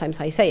 so sometimes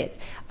I say it.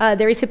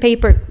 There is a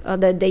paper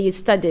that they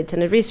studied,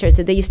 and a research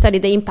that they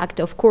studied the impact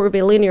of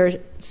curvilinear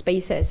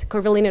spaces,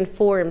 curvilinear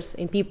forms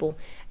in people,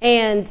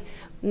 and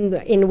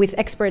with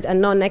expert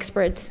and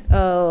non-expert,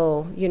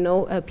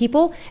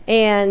 people,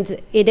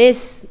 and it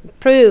is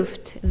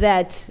proved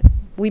that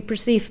we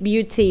perceive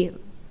beauty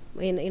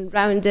in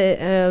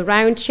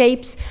round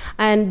shapes,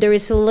 and there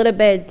is a little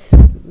bit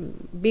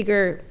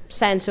bigger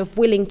sense of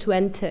willing to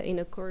enter in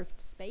a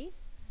curved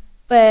space,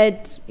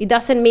 but it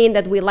doesn't mean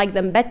that we like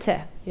them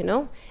better, you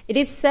know. It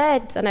is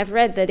said, and I've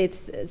read that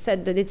it's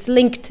said that it's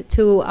linked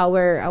to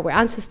our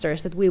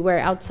ancestors, that we were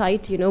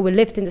outside, you know, we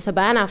lived in the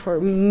savannah for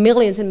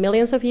millions and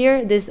millions of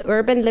years. This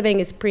urban living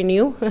is pretty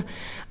new,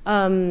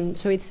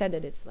 so it's said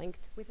that it's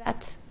linked with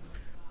that.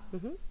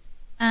 Mm-hmm.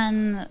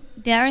 And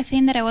the other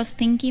thing that I was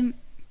thinking...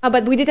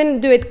 but we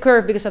didn't do it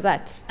curved because of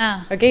that.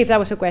 Ah. Okay, if that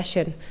was a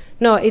question.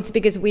 No, it's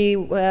because we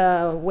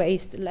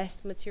waste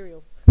less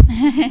material.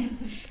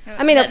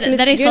 I mean,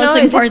 that is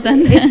also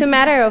important. It's a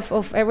matter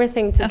of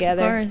everything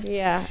together. Of course.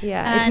 Yeah.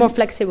 And it's more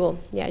flexible.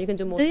 Yeah, you can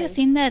do more. Do you things.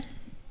 think that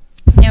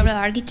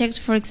neuroarchitecture,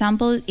 for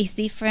example, is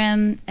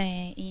different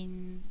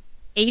in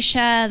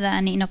Asia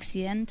than in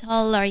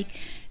Occidental? Like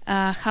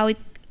how it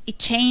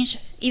changed,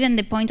 even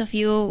the point of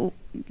view,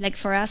 like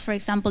for us, for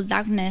example,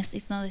 darkness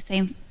is not the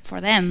same for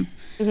them.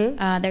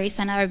 Mm-hmm. There is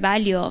another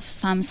value of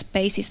some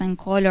spaces and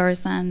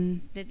colors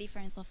and the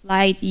difference of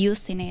light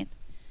used in it.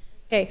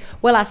 Okay,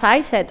 well, as I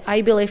said,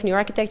 I believe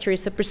neuroarchitecture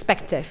is a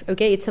perspective,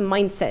 okay? It's a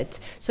mindset.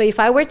 So if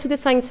I were to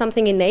design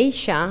something in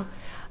Asia,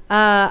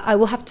 I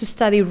will have to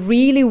study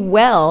really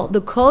well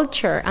the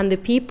culture and the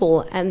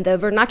people and the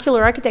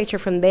vernacular architecture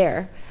from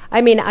there.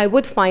 I mean, I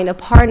would find a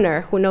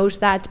partner who knows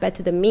that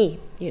better than me,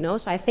 you know?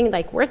 So I think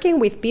like working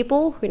with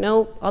people who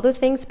know other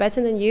things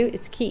better than you,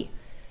 it's key.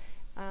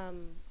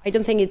 I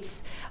don't think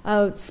it's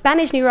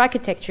Spanish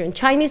neuroarchitecture and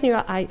Chinese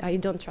I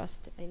don't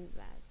trust in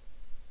that.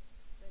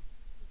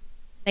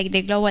 Like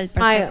the global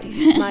perspective.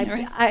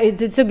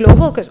 It's a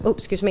global, because, oh,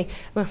 excuse me.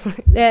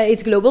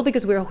 It's global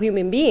because we're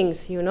human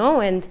beings, you know,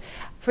 and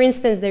for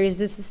instance, there is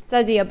this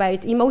study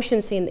about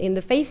emotions in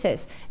the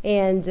faces,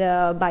 and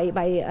by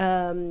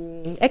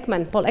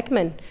Paul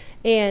Ekman,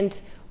 and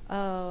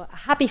a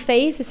happy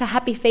face is a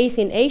happy face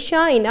in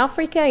Asia, in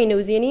Africa, in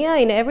Oceania,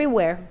 in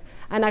everywhere.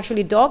 And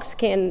actually dogs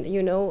can,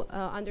 you know,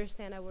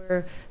 understand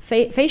our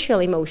facial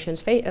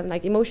emotions,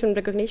 like emotion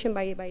recognition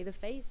by the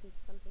face is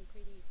something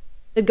pretty,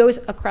 that goes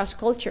across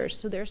cultures.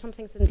 So there are some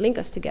things that link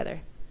us together.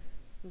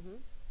 Mm-hmm.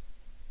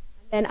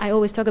 And I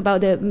always talk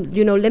about the,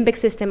 you know, limbic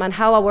system and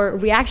how our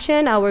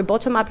reaction, our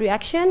bottom-up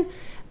reaction,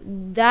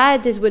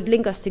 that is what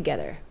links us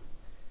together.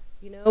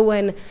 You know,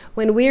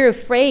 when we're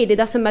afraid, it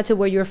doesn't matter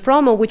where you're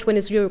from or which one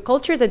is your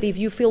culture, that if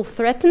you feel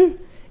threatened,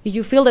 if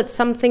you feel that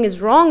something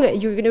is wrong,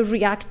 you're going to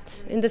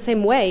react in the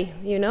same way,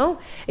 you know?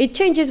 It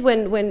changes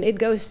when it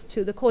goes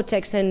to the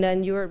cortex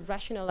and you're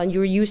rational and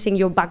you're using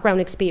your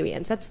background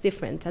experience. That's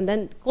different. And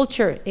then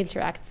culture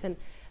interacts, and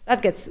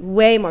that gets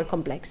way more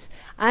complex.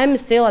 I'm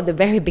still at the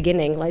very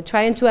beginning, like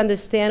trying to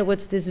understand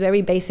what's this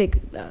very basic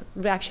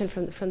reaction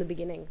from the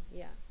beginning.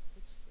 Yeah.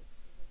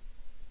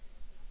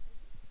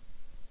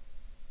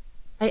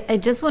 I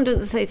just want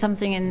to say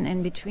something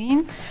in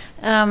between.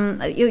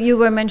 You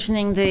were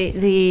mentioning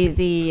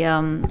the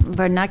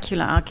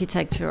vernacular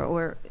architecture,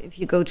 or if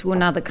you go to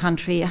another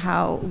country,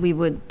 how we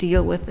would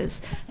deal with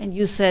this. And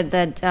you said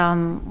that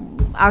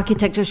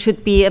architecture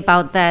should be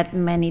about that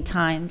many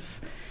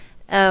times.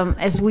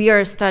 As we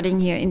are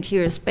studying here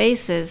interior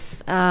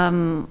spaces,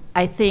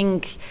 I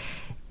think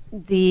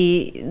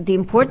the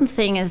important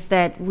thing is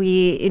that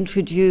we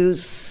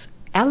introduce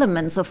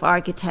elements of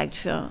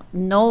architecture,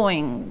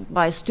 knowing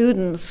by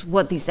students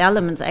what these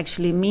elements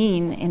actually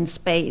mean in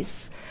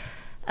space,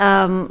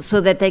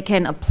 so that they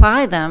can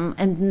apply them,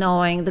 and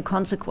knowing the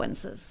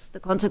consequences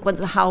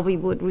of how we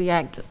would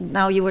react.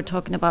 Now you were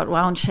talking about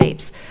round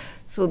shapes.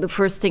 So the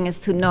first thing is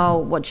to know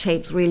what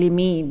shapes really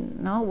mean,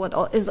 no?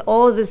 What is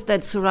all this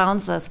that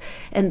surrounds us?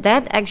 And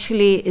that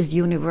actually is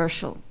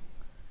universal.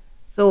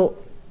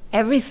 So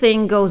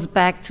everything goes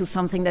back to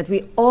something that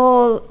we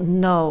all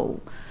know.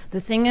 The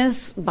thing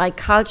is, by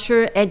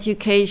culture,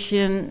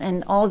 education,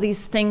 and all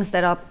these things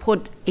that are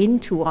put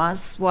into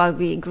us while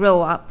we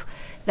grow up,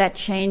 that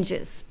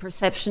changes.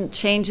 Perception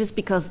changes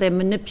because they're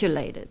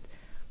manipulated.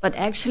 But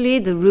actually,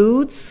 the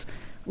roots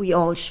we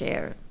all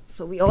share.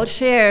 So we all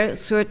share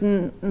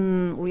certain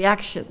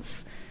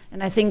reactions.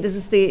 And I think this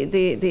is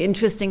the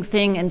interesting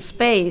thing in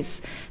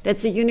space.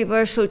 That's a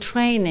universal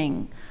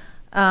training.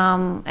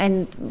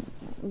 And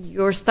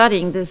you're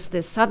studying this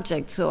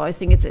subject, so I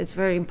think it's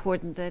very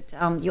important that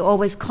you're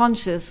always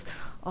conscious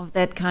of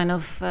that kind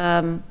of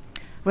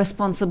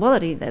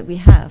responsibility that we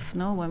have,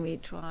 no, when we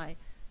try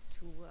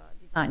to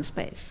design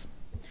space.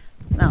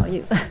 Now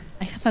you.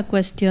 I have a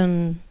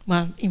question.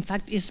 Well, in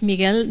fact, it's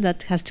Miguel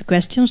that has two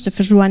questions. The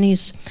first one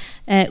is,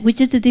 which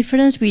is the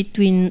difference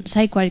between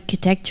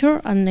psychoarchitecture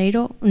and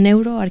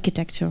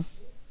neuroarchitecture?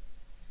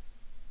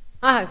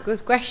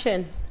 Good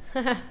question.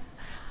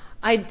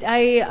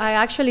 I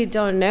actually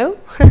don't know,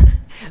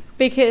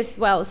 because,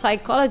 well,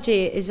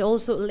 psychology is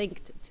also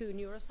linked to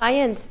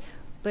neuroscience,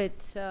 but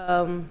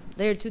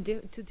they're two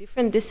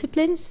different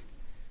disciplines.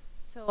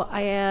 So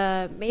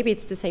maybe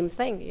it's the same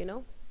thing, you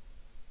know?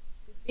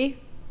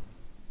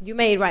 You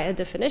may write a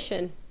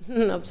definition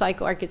of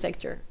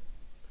psychoarchitecture.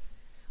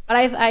 But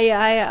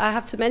I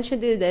have to mention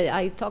that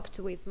I talked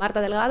with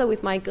Marta Delgado,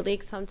 with my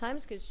colleague,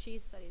 sometimes, because she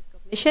studies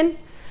cognition.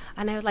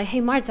 And I was like,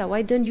 hey, Marta,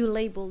 why don't you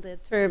label the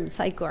term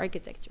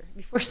psychoarchitecture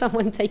before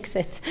someone takes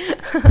it?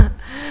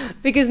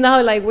 Because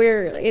now, like,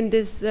 we're in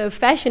this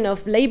fashion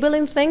of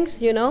labeling things,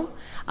 you know?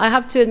 I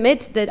have to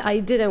admit that I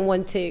didn't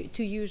want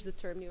to use the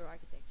term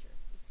neuroarchitecture.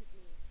 It took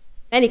me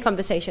many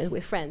conversations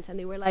with friends, and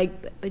they were like,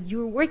 but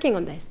you're working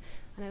on this.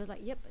 And I was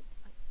like, yeah, but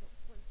I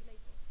don't want to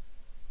label.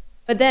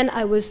 But then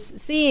I was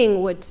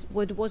seeing what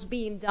was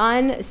being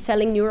done,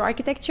 selling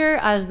neuroarchitecture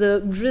as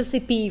the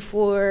recipe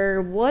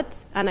for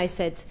what? And I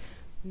said,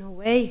 no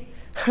way.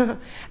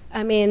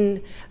 I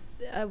mean,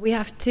 we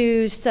have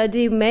to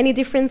study many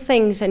different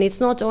things, and it's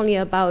not only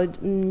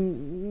about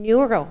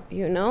neuro,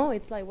 you know?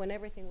 It's like when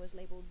everything was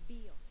labeled bio,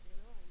 you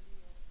know?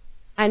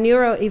 And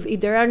neuro, if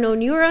there are no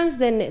neurons,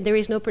 then there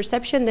is no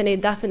perception, then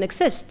it doesn't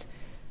exist.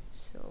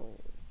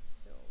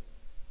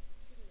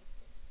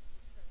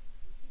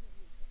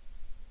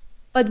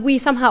 But we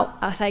somehow,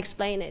 as I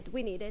explained it,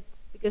 we need it,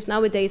 because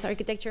nowadays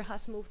architecture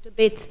has moved a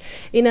bit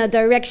in a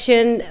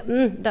direction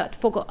that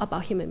forgot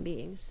about human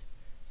beings.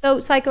 So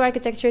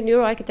psychoarchitecture,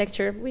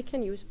 neuroarchitecture, we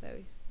can use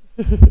both.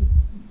 The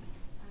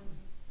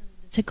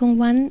second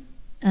one,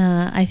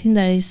 I think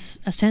there is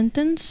a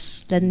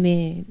sentence, let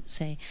me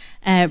say.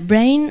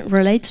 Brain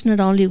relates not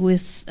only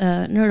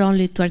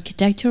to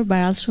architecture,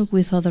 but also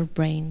with other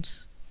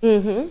brains.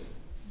 Mm-hmm.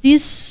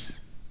 This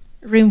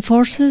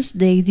reinforces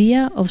the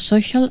idea of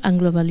social and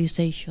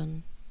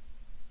globalization.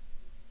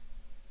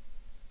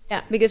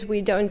 Yeah, because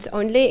we don't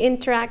only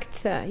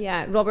interact.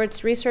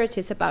 Robert's research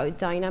is about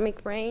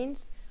dynamic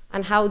brains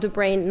and how the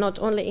brain not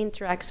only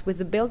interacts with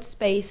the built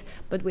space,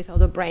 but with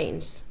other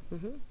brains.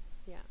 Mm-hmm.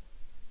 Yeah.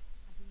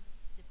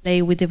 The play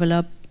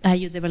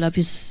you develop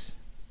is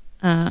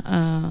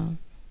una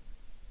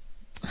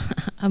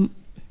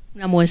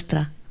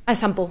muestra. A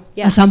sample,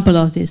 yeah. A sample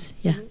of this,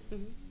 yeah. Mm-hmm.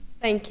 Mm-hmm.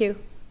 Thank you.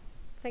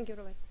 Thank you,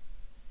 Robert.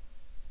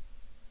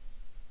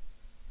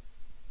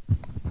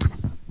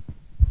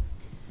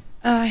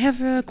 I have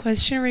a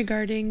question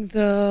regarding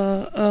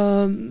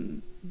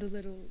the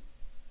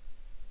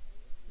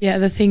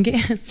thinking.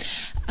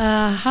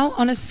 How,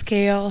 on a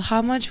scale,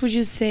 how much would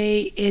you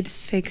say it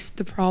fixed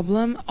the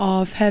problem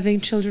of having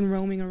children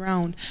roaming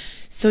around?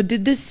 So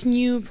did this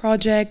new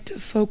project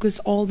focus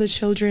all the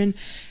children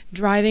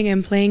driving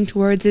and playing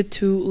towards it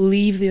to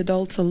leave the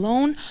adults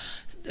alone?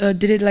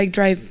 Did it like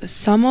drive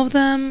some of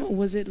them?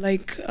 Was it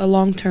like a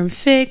long-term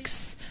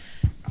fix?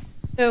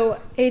 So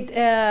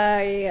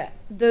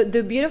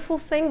the beautiful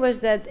thing was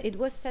that it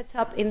was set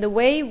up in the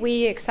way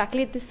we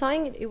exactly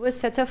designed it. It was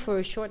set up for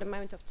a short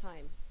amount of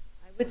time.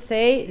 I would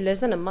say less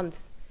than a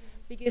month,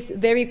 because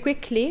very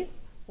quickly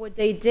what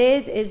they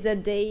did is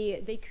that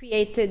they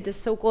created the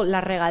so-called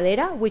La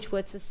Regadera, which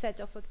was a set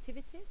of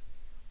activities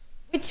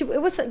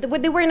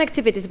They were in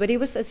activities, but it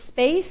was a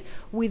space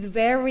with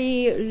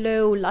very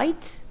low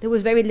light. There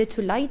was very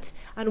little light,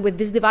 and with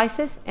these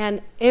devices,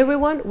 and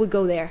everyone would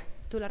go there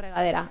to la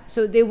regadera.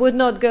 So they would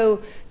not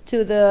go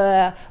to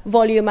the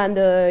volume and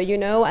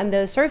the and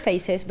the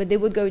surfaces, but they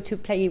would go to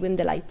play with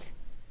the light.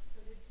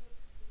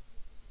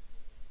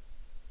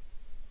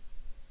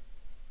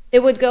 They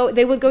would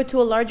go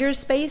to a larger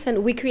space,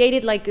 and we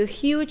created like a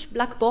huge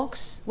black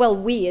box.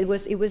 Well, it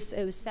was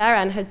Sarah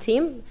and her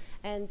team,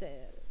 and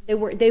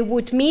they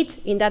would meet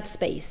in that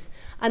space.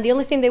 And the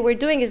only thing they were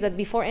doing is that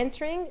before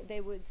entering,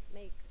 they would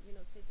make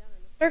sit down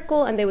in a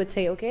circle, and they would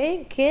say,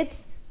 okay,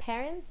 kids,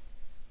 parents,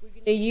 we're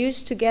going to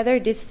use together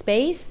this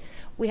space.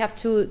 We have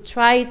to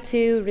try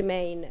to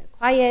remain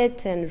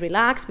quiet and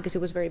relaxed because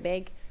it was very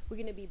big. We're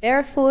going to be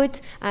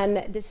barefoot,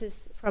 and this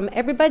is from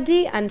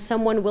everybody, and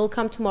someone will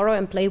come tomorrow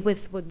and play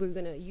with what we're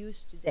going to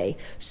use today.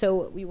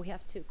 So we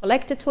have to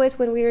collect the toys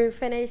when we're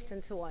finished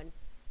and so on.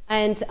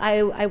 And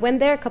I went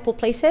there a couple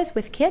places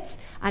with kids,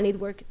 and it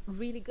worked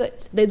really good.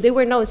 There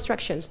were no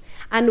instructions.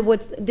 And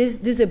what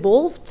this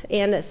evolved,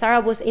 and Sarah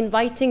was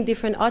inviting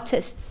different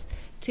artists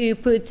to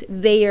put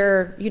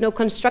their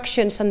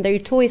constructions and their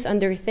toys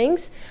and their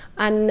things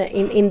and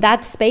in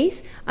that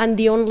space, and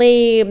the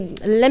only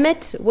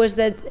limit was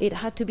that it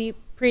had to be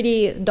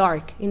pretty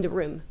dark in the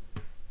room.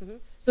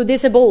 So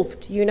this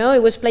evolved,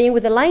 it was playing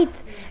with the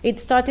light. It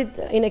started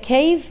in a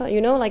cave,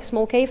 like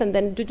small cave, and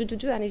then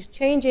and it's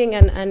changing,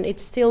 and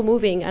it's still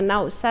moving. And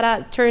now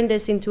Sara turned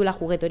this into La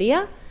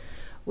Juguetería,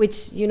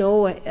 which,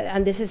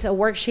 and this is a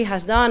work she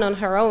has done on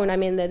her own. I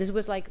mean, this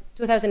was like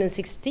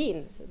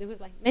 2016, so it was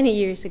like many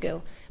years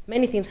ago.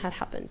 Many things had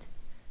happened.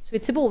 So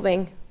it's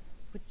evolving,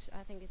 which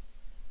I think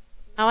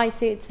now I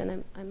see it,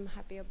 and I'm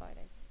happy about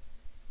it.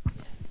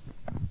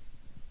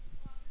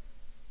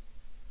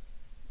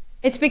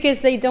 It's because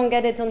they don't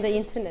get it on the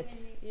internet.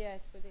 Yes,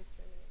 but it's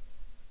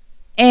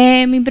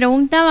mi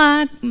pregunta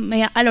va,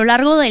 a lo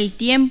largo del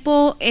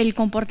tiempo, ¿el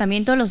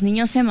comportamiento de los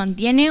niños se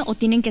mantiene o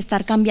tienen que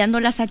estar cambiando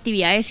las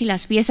actividades y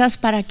las piezas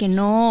para que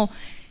no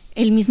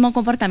el mismo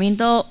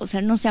comportamiento, o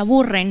sea, no se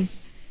aburren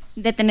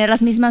de tener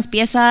las mismas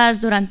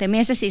piezas durante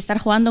meses y estar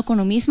jugando con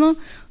lo mismo? O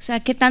sea,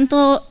 ¿qué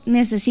tanto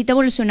necesita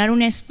evolucionar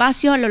un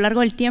espacio a lo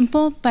largo del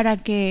tiempo para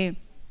que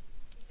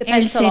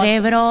el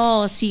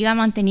cerebro siga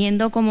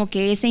manteniendo como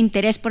que ese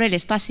interés por el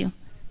espacio?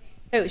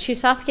 So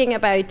she's asking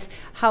about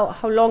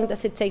how long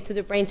does it take to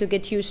the brain to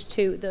get used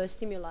to the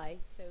stimuli.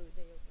 So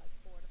they like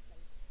 4 to 5.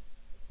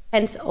 It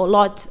depends a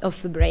lot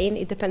of the brain.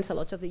 It depends a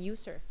lot of the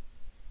user.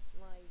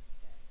 Like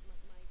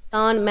my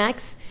son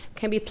Max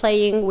can be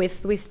playing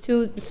with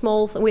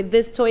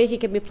this toy. He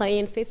can be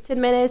playing 15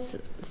 minutes,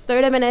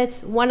 30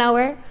 minutes, 1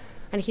 hour,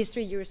 and he's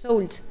 3 years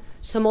old.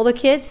 Some other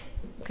kids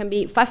can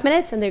be 5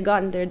 minutes and they're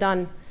gone. They're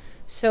done.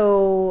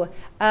 So,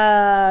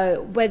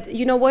 but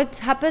you know what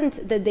happened?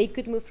 That they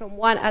could move from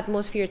one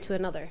atmosphere to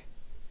another.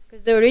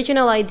 Because the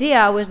original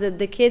idea was that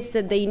the kids,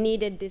 that they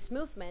needed this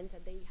movement,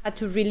 and they had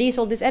to release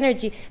all this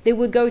energy, they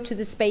would go to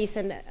the space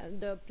and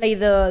play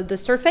the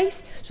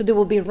surface. So they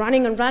will be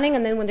running and running,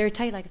 and then when they're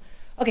tired, like,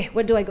 okay,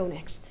 where do I go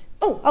next?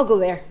 Oh, I'll go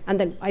there. And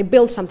then I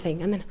build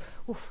something, and then,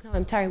 oof, now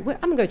I'm tired.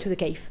 I'm going to the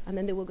cave. And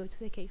then they will go to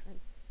the cave.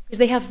 Because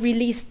they have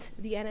released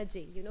the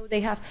energy,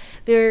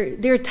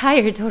 they're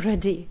tired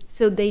already,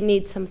 so they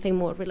need something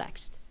more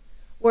relaxed.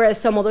 Whereas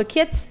some other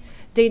kids,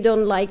 they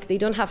don't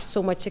have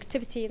so much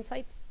activity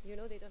inside, they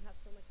don't have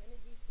so much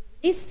energy to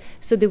release,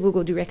 so they will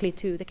go directly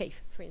to the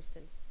cave, for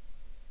instance.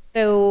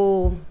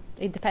 So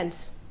it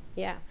depends,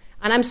 yeah.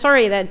 And I'm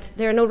sorry that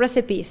there are no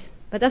recipes,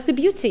 but that's the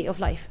beauty of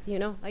life,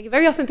 Like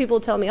very often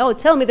people tell me, oh,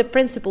 tell me the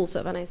principles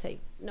of, and I say,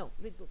 no,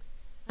 read books.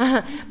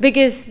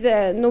 Because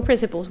no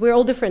principles, we're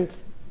all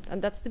different.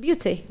 And that's the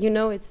beauty,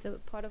 it's a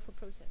part of a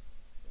process.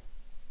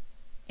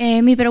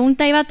 Mi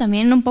pregunta iba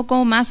también un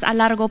poco más a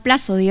largo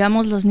plazo.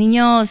 Digamos, los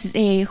niños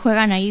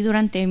juegan ahí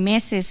durante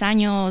meses,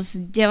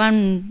 años,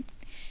 llevan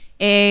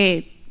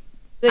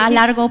a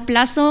largo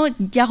plazo,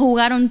 ya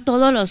jugaron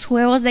todos los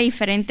juegos de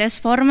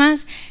diferentes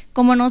formas.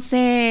 ¿Cómo no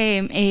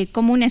sé,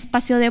 cómo un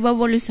espacio debe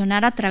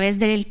evolucionar a través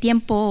del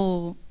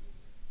tiempo?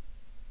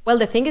 Well,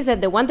 the thing is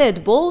that the one that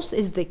evolves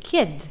is the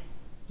kid.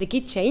 The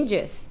kid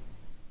changes.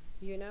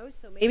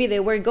 So maybe they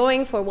were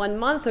going for 1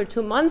 month or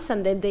 2 months,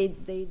 and then they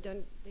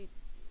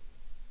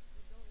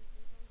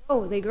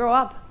grow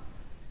up.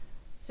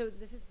 So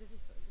this is the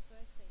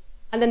first thing.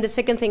 And then the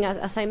second thing,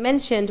 as I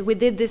mentioned, we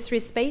did these 3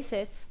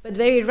 spaces, but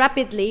very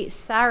rapidly,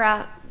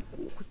 Sarah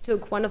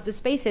took one of the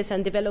spaces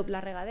and developed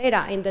La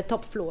Regadera in the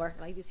top floor,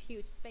 like this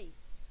huge space.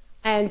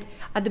 And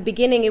at the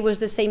beginning, it was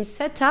the same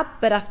setup,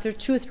 but after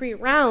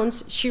 2-3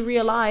 rounds, she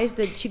realized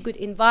that she could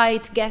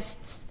invite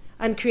guests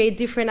and create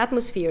different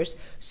atmospheres.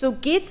 So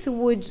kids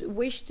would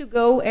wish to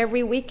go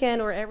every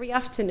weekend or every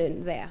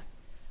afternoon there.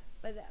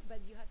 But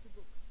you had to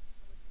book.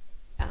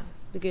 Yeah,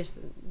 because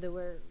it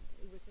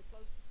was a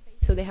closed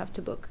space, so they have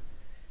to book.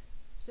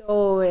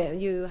 So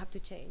you have to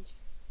change,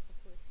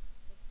 of course.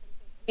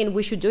 I mean,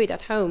 we should do it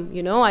at home,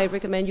 I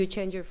recommend you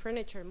change your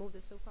furniture, move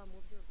the sofa,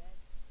 move your bed.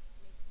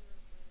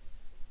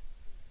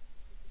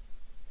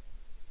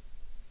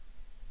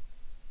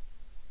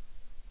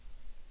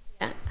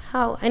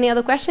 How? Any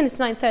other question? It's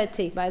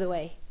 9:30, by the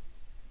way.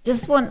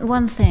 Just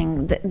one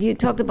thing. You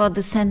talked about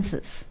the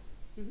senses.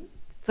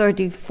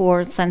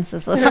 34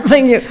 senses or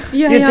something you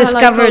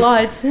discovered.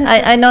 Like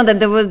I know that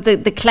there was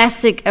the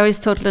classic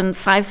Aristotelian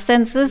 5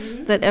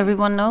 senses that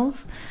everyone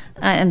knows,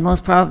 and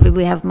most probably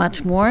we have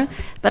much more.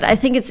 But I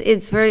think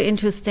it's very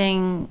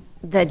interesting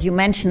that you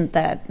mentioned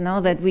that,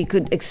 no, that we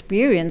could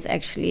experience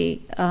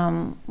actually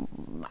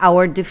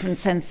our different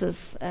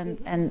senses,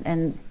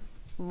 and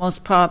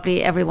most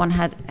probably everyone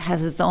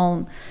has its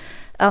own.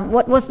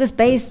 What was this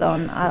based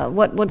on?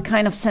 What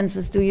kind of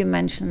senses do you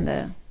mention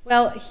there?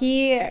 Well,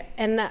 here,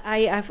 and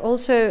I've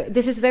also,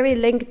 this is very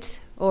linked,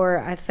 or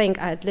I think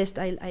at least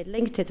I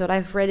linked it, or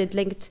I've read it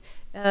linked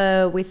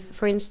with,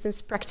 for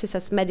instance, practice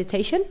as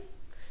meditation.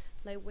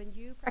 Like when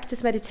you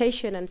practice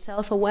meditation and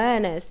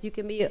self-awareness, you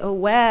can be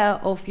aware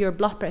of your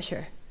blood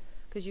pressure,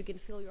 because you can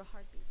feel your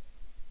heartbeat.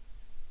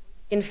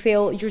 You can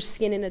feel your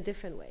skin in a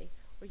different way.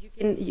 Or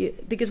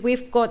because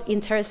we've got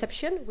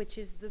interoception, which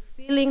is the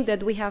feeling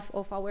that we have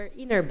of our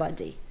inner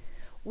body.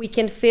 We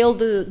can feel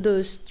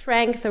the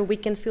strength, or we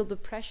can feel the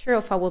pressure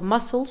of our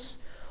muscles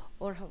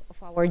or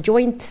of our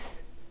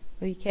joints,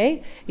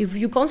 okay? If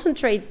you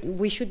concentrate,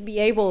 we should be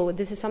able,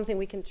 this is something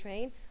we can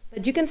train,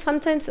 but you can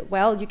sometimes,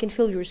 well, you can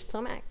feel your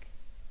stomach,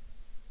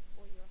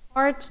 or your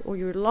heart, or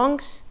your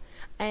lungs,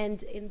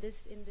 and in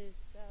this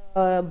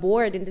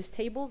board, in this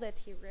table that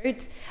he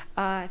wrote,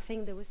 I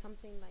think there was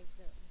something like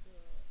the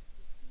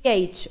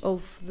pH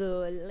of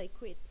the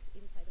liquid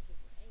inside of the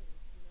brain.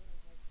 You know,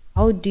 like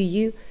how do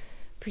you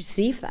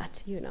perceive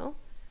that, you know?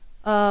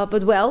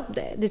 But well,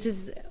 this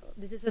is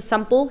a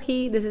sample.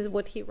 This is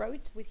what he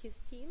wrote with his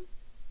team.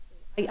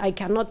 I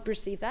cannot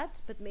perceive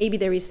that, but maybe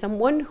there is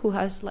someone who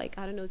has, like,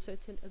 I don't know,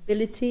 certain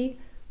ability,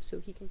 so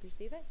he can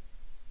perceive it.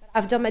 But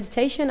I've done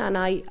meditation, and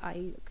I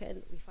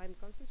can, if I'm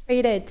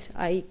concentrated,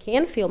 I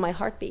can feel my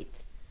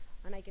heartbeat,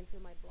 and I can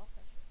feel my blood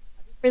pressure.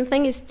 A different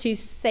thing is to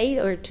say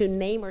or to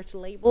name or to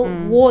label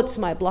what's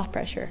my blood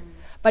pressure.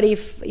 But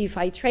if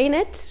I train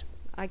it,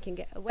 I can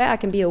get aware. I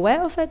can be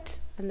aware of it,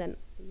 and then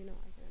I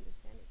can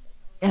understand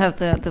it. You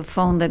have the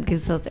phone that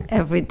gives us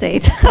every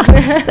data.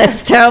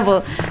 That's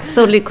terrible.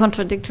 Totally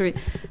contradictory.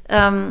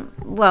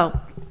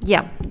 Well,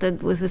 yeah,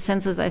 that with the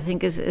senses, I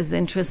think is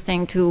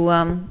interesting to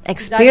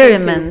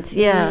experiment.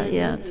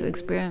 To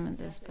experiment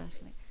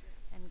especially,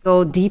 and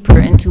go deeper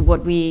into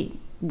what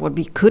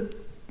we could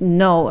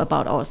know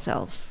about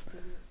ourselves.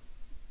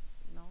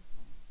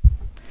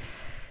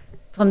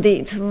 From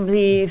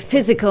the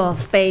physical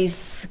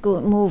space,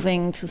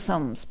 moving to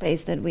some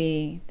space that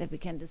we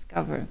can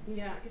discover.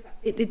 Yeah,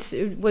 it's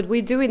what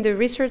we do in the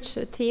research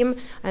team,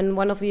 and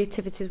one of the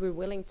activities we're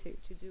willing to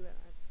do at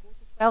schools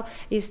as well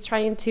is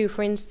trying to,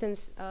 for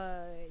instance,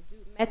 do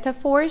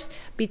metaphors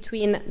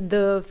between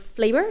the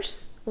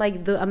flavors,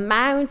 like the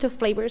amount of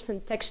flavors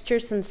and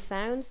textures and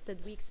sounds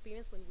that we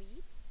experience when we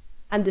eat,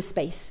 and the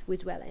space we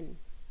dwell in.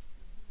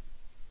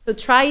 So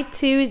try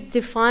to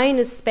define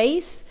a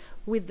space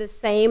with the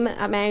same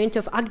amount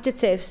of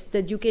adjectives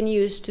that you can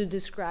use to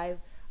describe,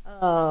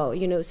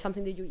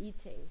 something that you're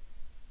eating.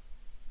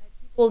 Like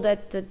people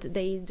that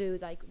they do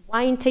like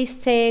wine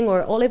tasting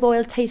or olive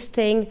oil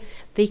tasting,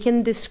 they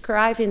can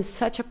describe in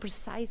such a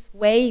precise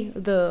way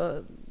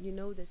the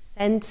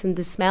scent and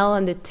the smell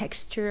and the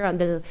texture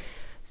and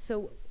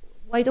so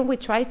why don't we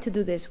try to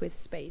do this with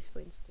space, for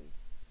instance?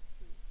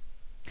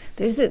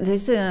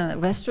 There's a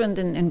restaurant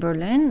in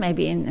Berlin,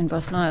 maybe in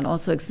Barcelona it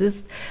also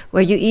exists,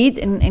 where you eat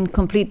in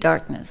complete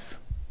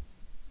darkness.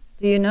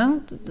 Do you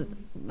know?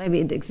 Maybe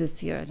it exists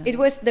here. I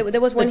don't know.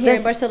 There was one here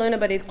in Barcelona,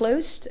 but it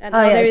closed. And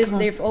now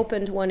they've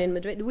opened one in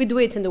Madrid. We do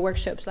it in the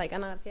workshops, like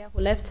Ana Garcia,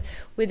 who left.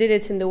 We did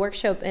it in the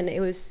workshop, and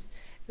it was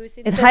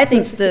interesting. It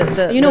heightens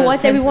the you know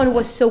what? Everyone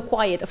was so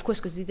quiet, of course,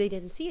 because they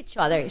didn't see each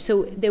other.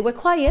 So they were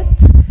quiet.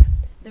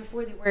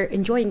 Therefore, they were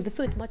enjoying the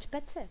food much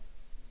better.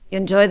 You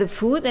enjoy the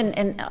food,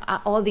 and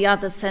all the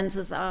other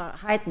senses are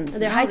heightened.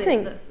 They're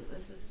heightened.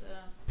 This is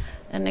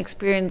an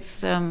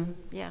experience,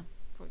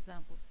 for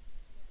example.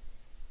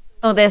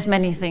 Oh, there's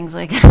many things,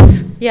 I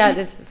guess. Yeah,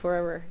 this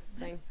forever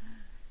thing.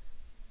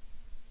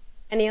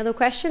 Any other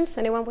questions?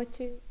 Anyone want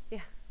to?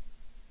 Yeah.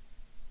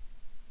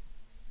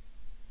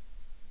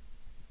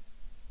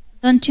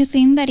 Don't you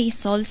think that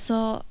it's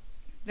also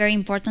very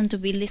important to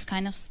build these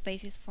kind of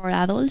spaces for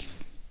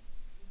adults?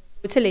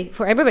 Totally,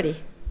 for everybody.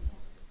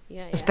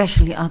 Yeah,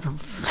 especially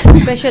adults.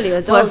 Especially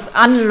adults.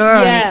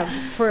 Unlearned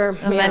for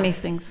many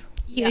things.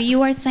 You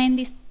were saying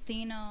this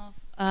thing of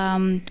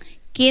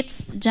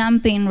kids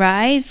jumping,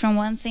 right, from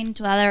one thing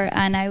to other,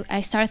 and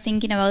I start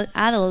thinking about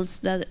adults,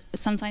 that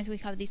sometimes we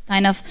have this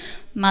kind of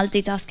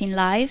multitasking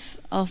life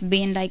of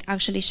being like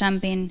actually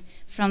jumping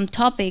from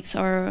topics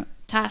or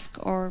tasks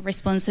or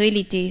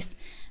responsibilities.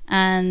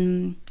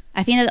 And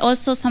I think that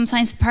also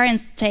sometimes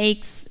parents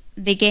takes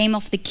the game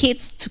of the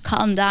kids to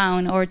calm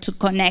down or to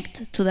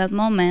connect to that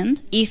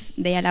moment if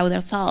they allow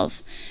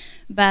themselves.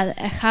 But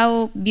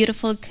how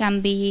beautiful can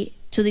be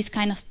to this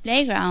kind of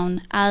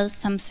playground add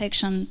some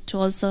section to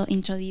also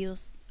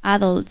introduce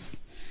adults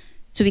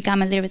to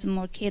become a little bit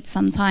more kids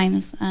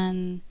sometimes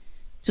and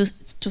to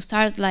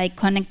start like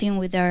connecting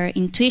with their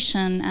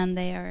intuition and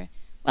their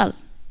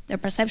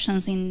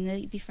perceptions in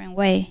a different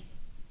way.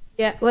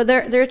 Yeah, well,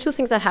 there are two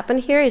things that happen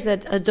here. Is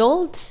that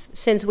adults,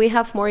 since we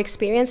have more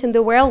experience in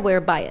the world,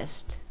 we're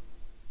biased.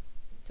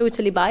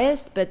 Totally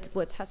biased, but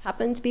what has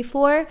happened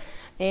before,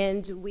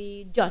 and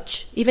we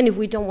judge. Even if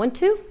we don't want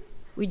to,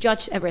 we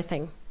judge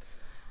everything.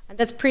 And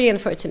that's pretty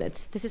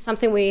unfortunate. This is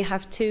something we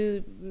have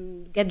to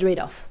get rid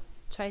of.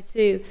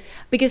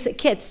 Because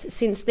kids,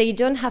 since they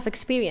don't have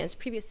previous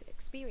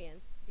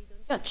experience, they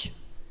don't judge.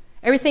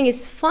 Everything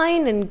is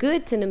fine and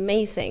good and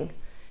amazing.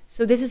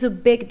 So this is a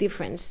big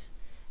difference.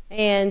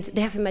 And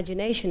they have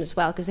imagination as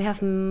well, because they have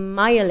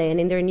myelin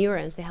in their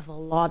neurons. They have a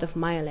lot of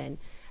myelin.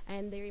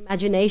 And their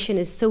imagination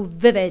is so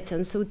vivid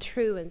and so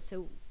true and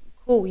so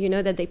cool, you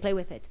know, that they play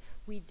with it.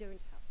 We don't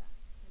have that,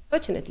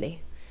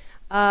 unfortunately.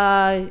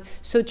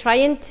 So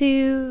trying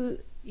to,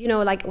 you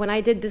know, like when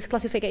I did this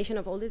classification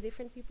of all these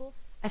different people,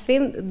 I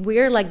think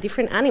we're like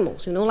different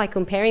animals, you know, like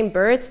comparing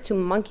birds to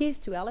monkeys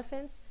to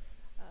elephants.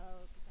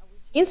 Our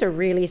genes are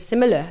really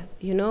similar,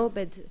 you know,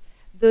 but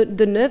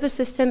the nervous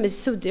system is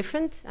so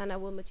different and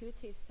our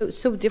maturity is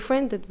so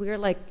different that we're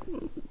like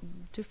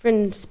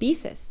different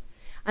species.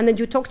 And then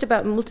you talked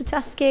about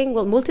multitasking.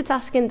 Well,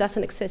 multitasking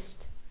doesn't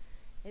exist.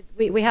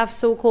 We have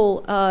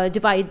so-called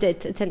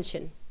divided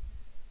attention.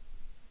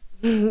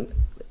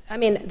 I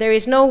mean, there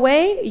is no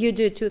way you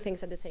do two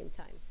things at the same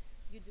time.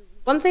 You do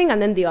one thing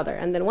and then the other,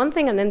 and then one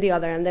thing and then the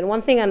other, and then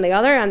one thing and the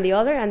other,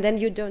 and then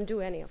you don't do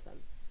any of them.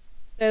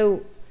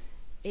 So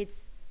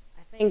it's,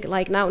 I think,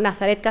 like now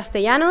Nazaret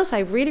Castellanos, I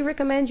really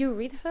recommend you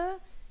read her.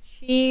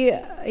 She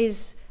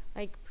is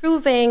like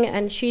proving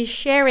and she's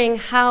sharing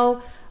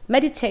how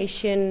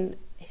meditation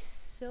is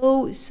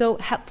so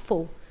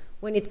helpful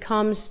when it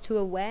comes to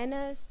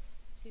awareness,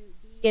 to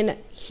being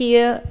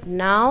here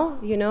now,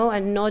 you know,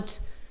 and not,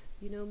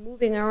 you know,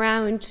 moving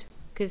around.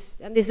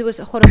 And this was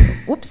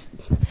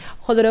Jodorowsky,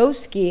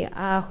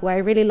 who I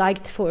really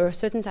liked for a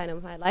certain time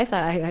of my life.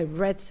 I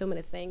read so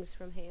many things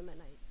from him, and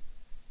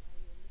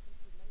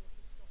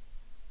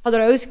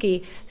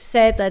Jodorowsky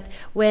said that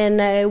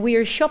when we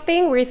are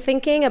shopping, we're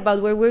thinking about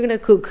where we're going to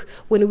cook.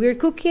 When we're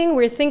cooking,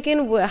 we're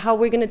thinking how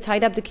we're going to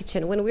tidy up the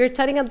kitchen. When we're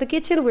tidying up the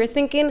kitchen, we're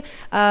thinking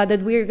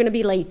that we're going to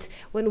be late.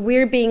 When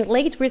we're being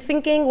late, we're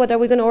thinking, what are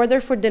we going to order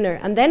for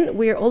dinner? And then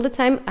we're all the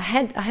time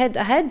ahead.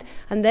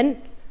 And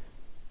then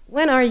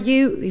when are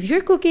you, if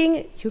you're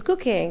cooking,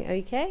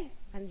 okay?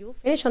 And you'll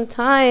finish on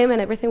time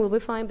and everything will be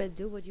fine, but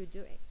do what you're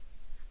doing.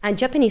 And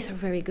Japanese are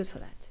very good for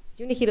that.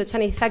 Junichiro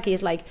Tanizaki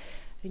is like,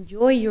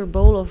 enjoy your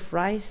bowl of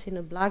rice in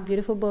a black,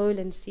 beautiful bowl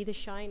and see the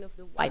shine of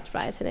the white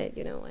rice in it,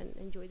 you know, and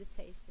enjoy the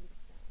taste and the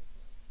smell.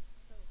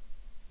 So,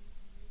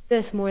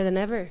 this more than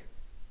ever.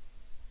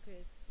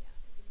 Because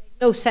it makes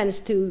no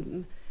sense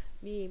to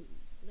me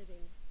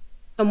living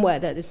somewhere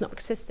that is not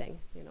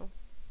existing, you know.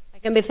 I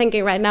can be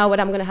thinking right now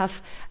what I'm going to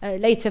have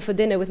later for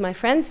dinner with my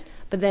friends,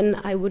 but then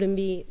I wouldn't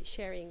be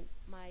sharing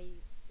my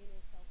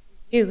inner self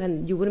with you,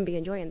 and you wouldn't be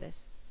enjoying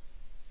this.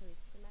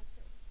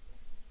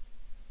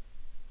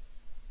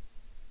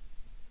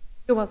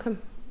 You're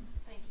welcome.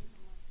 Thank you so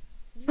much.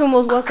 You're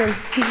most welcome.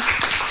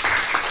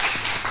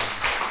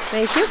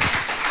 Thank you.